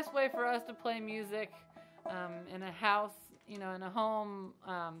 It's the best way for us to play music in a house, in a home.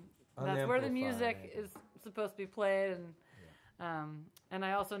 That's where the music is supposed to be played, and And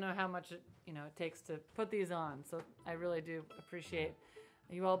I also know how much it takes to put these on. So I really do appreciate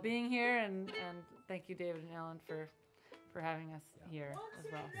you all being here, and thank you, David and Ellen, for having us here as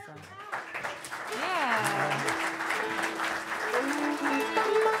well. So, yeah.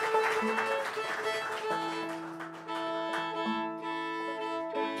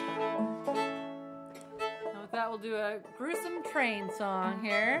 With that, we'll do a gruesome train song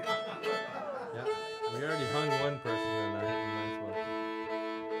here. Yeah, we already hung one person tonight. We might as well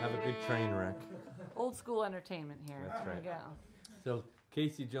have a big train wreck. Old school entertainment here. That's right. There you go. So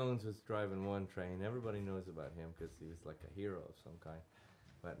Casey Jones was driving one train. Everybody knows about him because he was like a hero of some kind.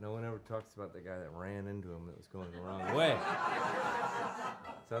 But no one ever talks about the guy that ran into him that was going the wrong way.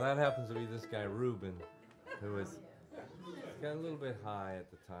 So that happens to be this guy, Ruben, who was got a little bit high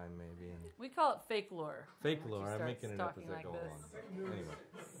at the time, maybe. And we call it fake lore. fake lore. I'm making it up as I go along. Anyway,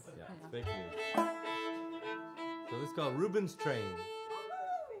 yeah, it's fake news. So this is called Ruben's Train.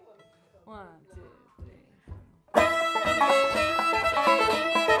 1, 2, 3.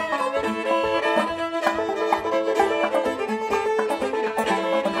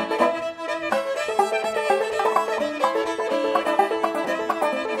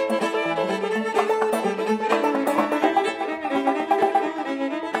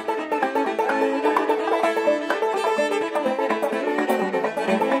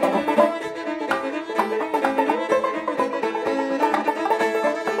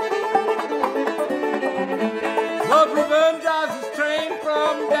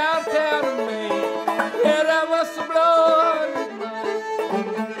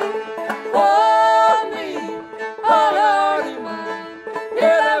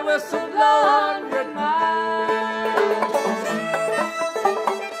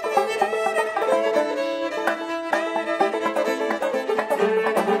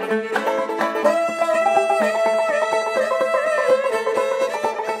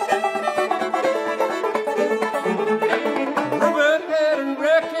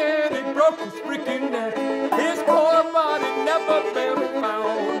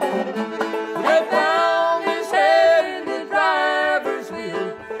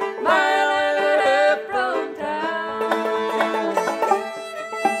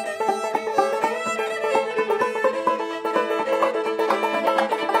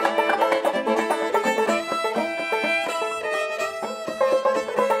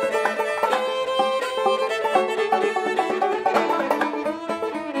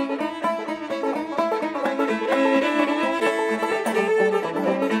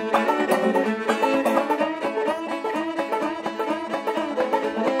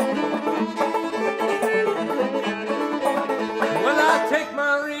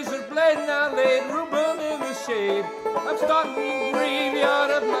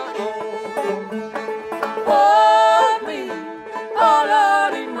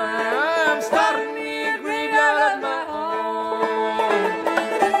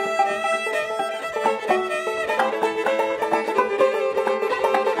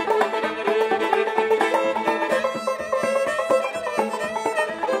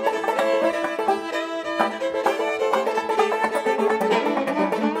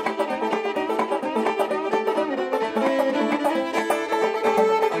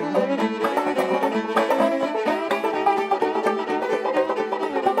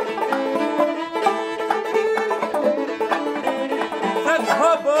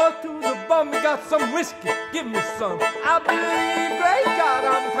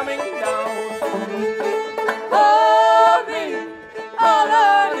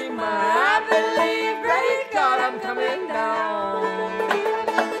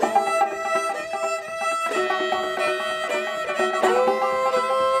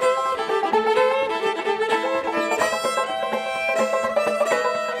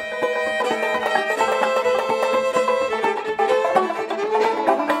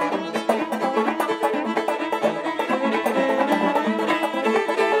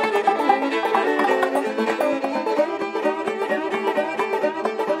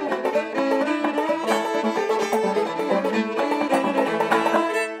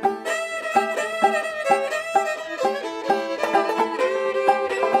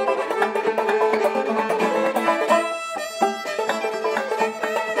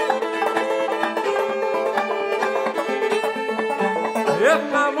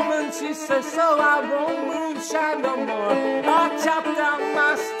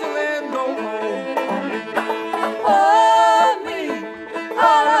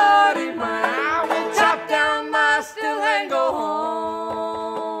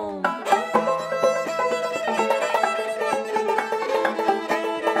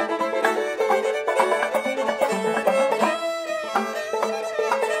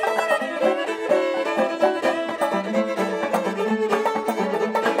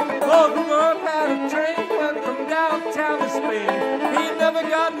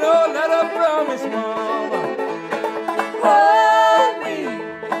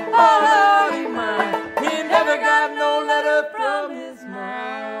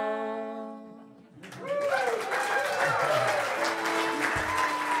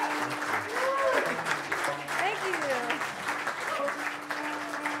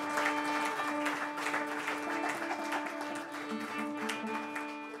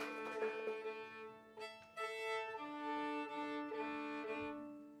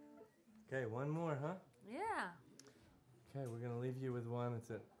 one more, huh? Yeah. Okay, we're going to leave you with one.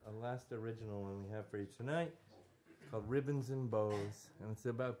 It's a last original one we have for you tonight called Ribbons and Bows. And it's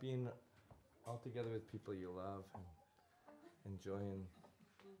about being all together with people you love and enjoying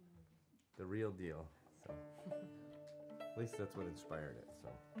the real deal. So, at least that's what inspired it.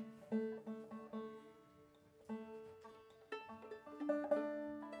 So.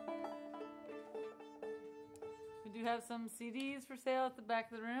 We do have some CDs for sale at the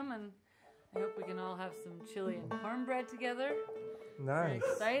back of the room, and I hope we can all have some chili and cornbread together. Very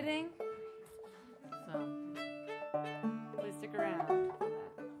Nice. exciting. So, please stick around for that.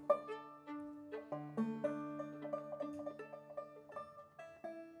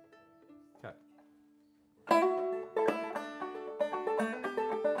 Cut.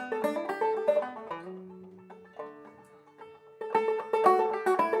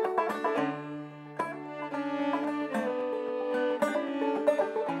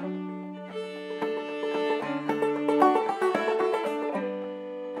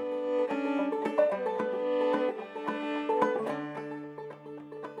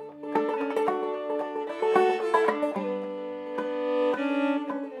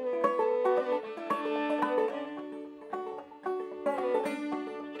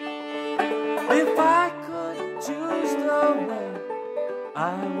 If I could choose the way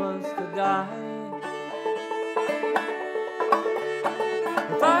I was to die,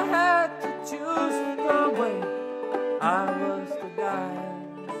 if I had to choose the way I was to die,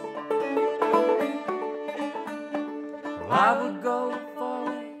 well, I would go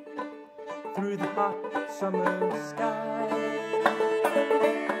falling through the hot summer sky.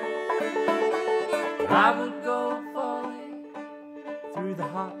 I would go falling through the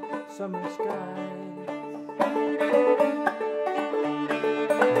hot summer skies.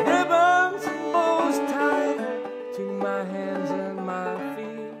 Ribbons and bows tied to my hands and my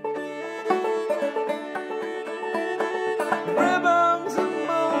feet. Ribbons and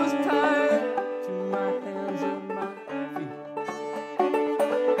bows tied to my hands and my feet.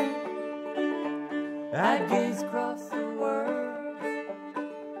 I'd gaze across the world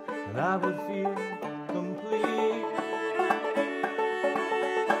and I would feel complete.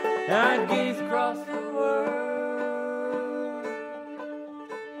 I'd gaze across the world.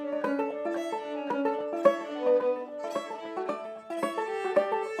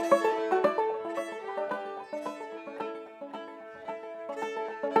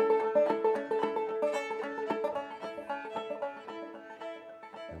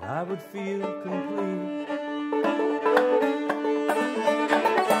 And I would feel complete.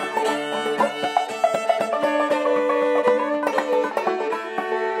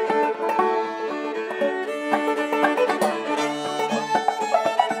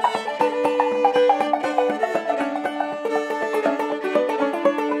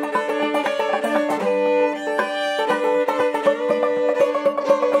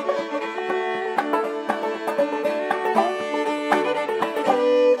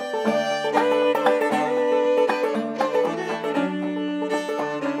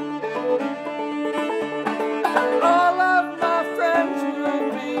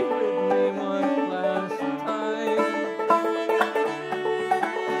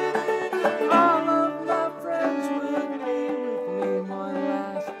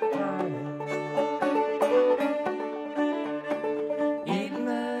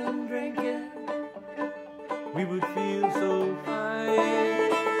 We would feel so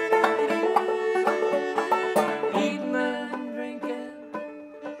fine, eating and drinking.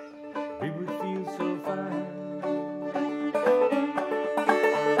 We would feel so fine.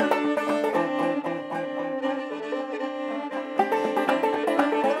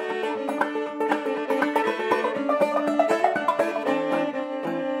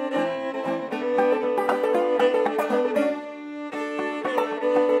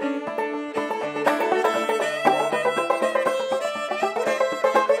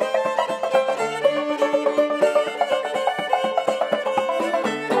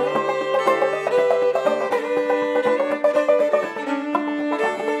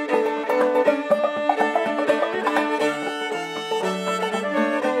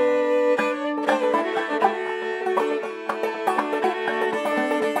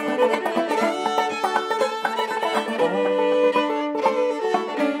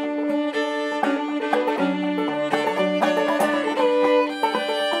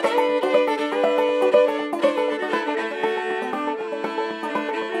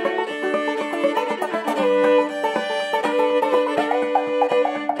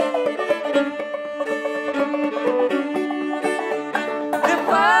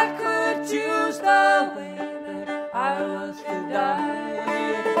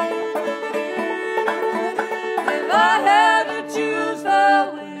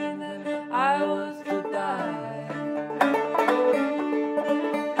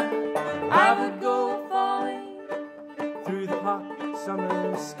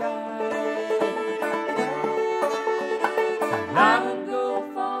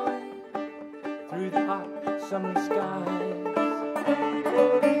 summer skies.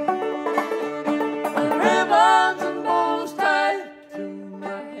 Ribbons and bows tied to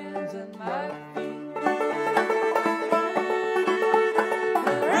my hands and my feet.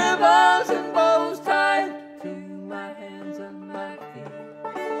 Ribbons and bows tied to my hands and my feet.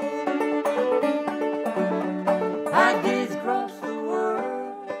 I gaze across the world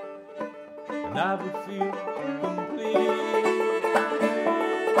and I would feel complete.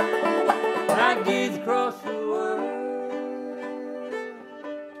 I gaze across the world.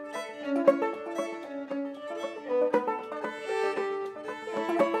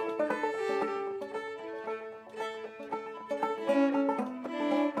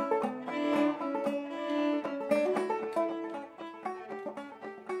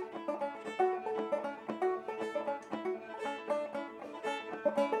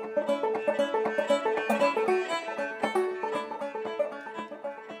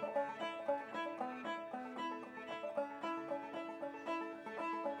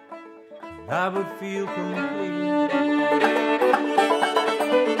 I would feel complete.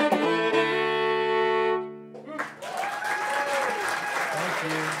 Thank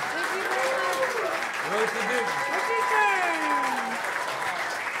you. Thank you very much. Rosie Duke. What's your turn?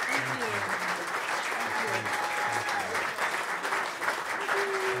 Thank you.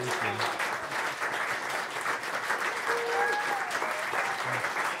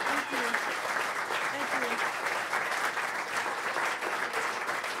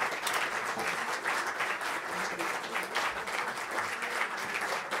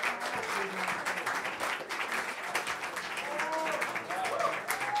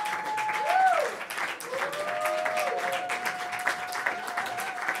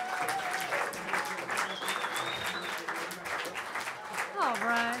 All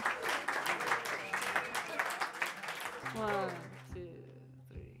right. 1, 2,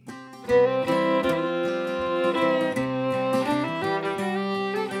 3.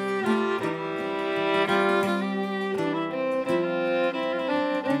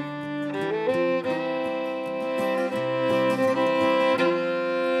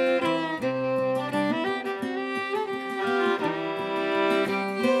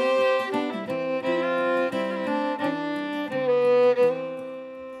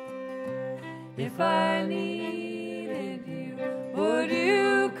 If I needed you, would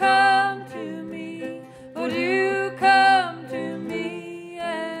you come to me? Would you come to me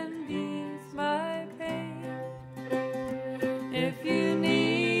and ease my pain? If you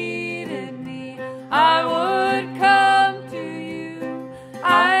needed me, I would come to you.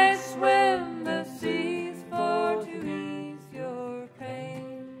 I swim the seas for to ease your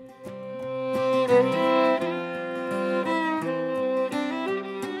pain.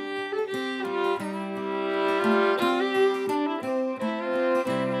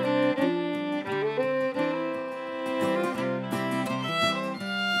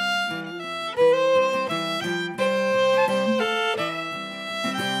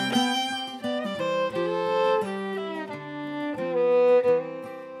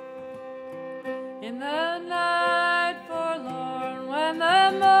 In the night forlorn, when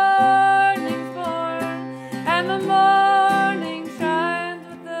the morning's born, and the morning shines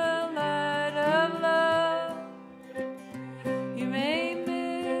with the light of love, you may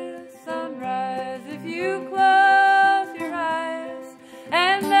miss sunrise if you close your eyes,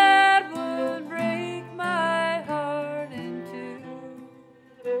 and that would break my heart in two.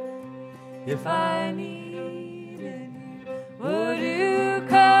 If I needed you, would you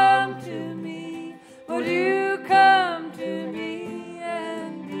come to me? Would you come to me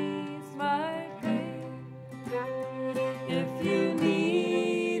and ease my pain? If you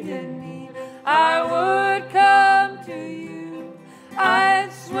needed me, I would come to you.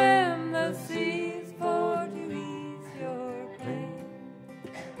 I'd swim the seas for to ease your pain.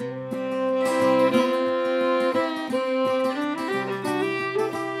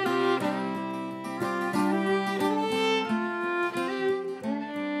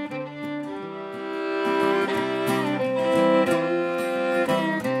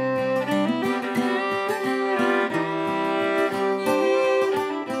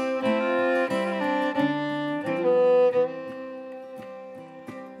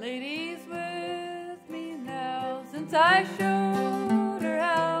 Ladies with me now, since I showed her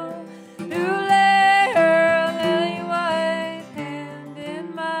how to lay her lily white hand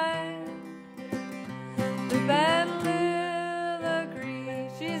in mine. The band will agree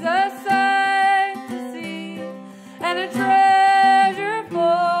she's a sight to see and a treasure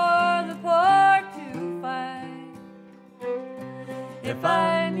for the poor to find. If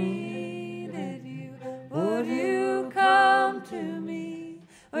I needed you, would you come to me?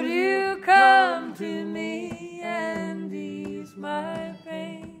 Would you come to me?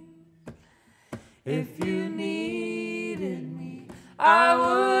 If you needed me, I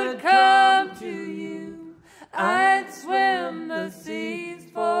would come to you. I'd swim the seas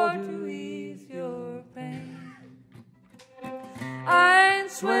for to ease your pain. I'd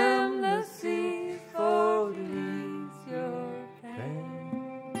swim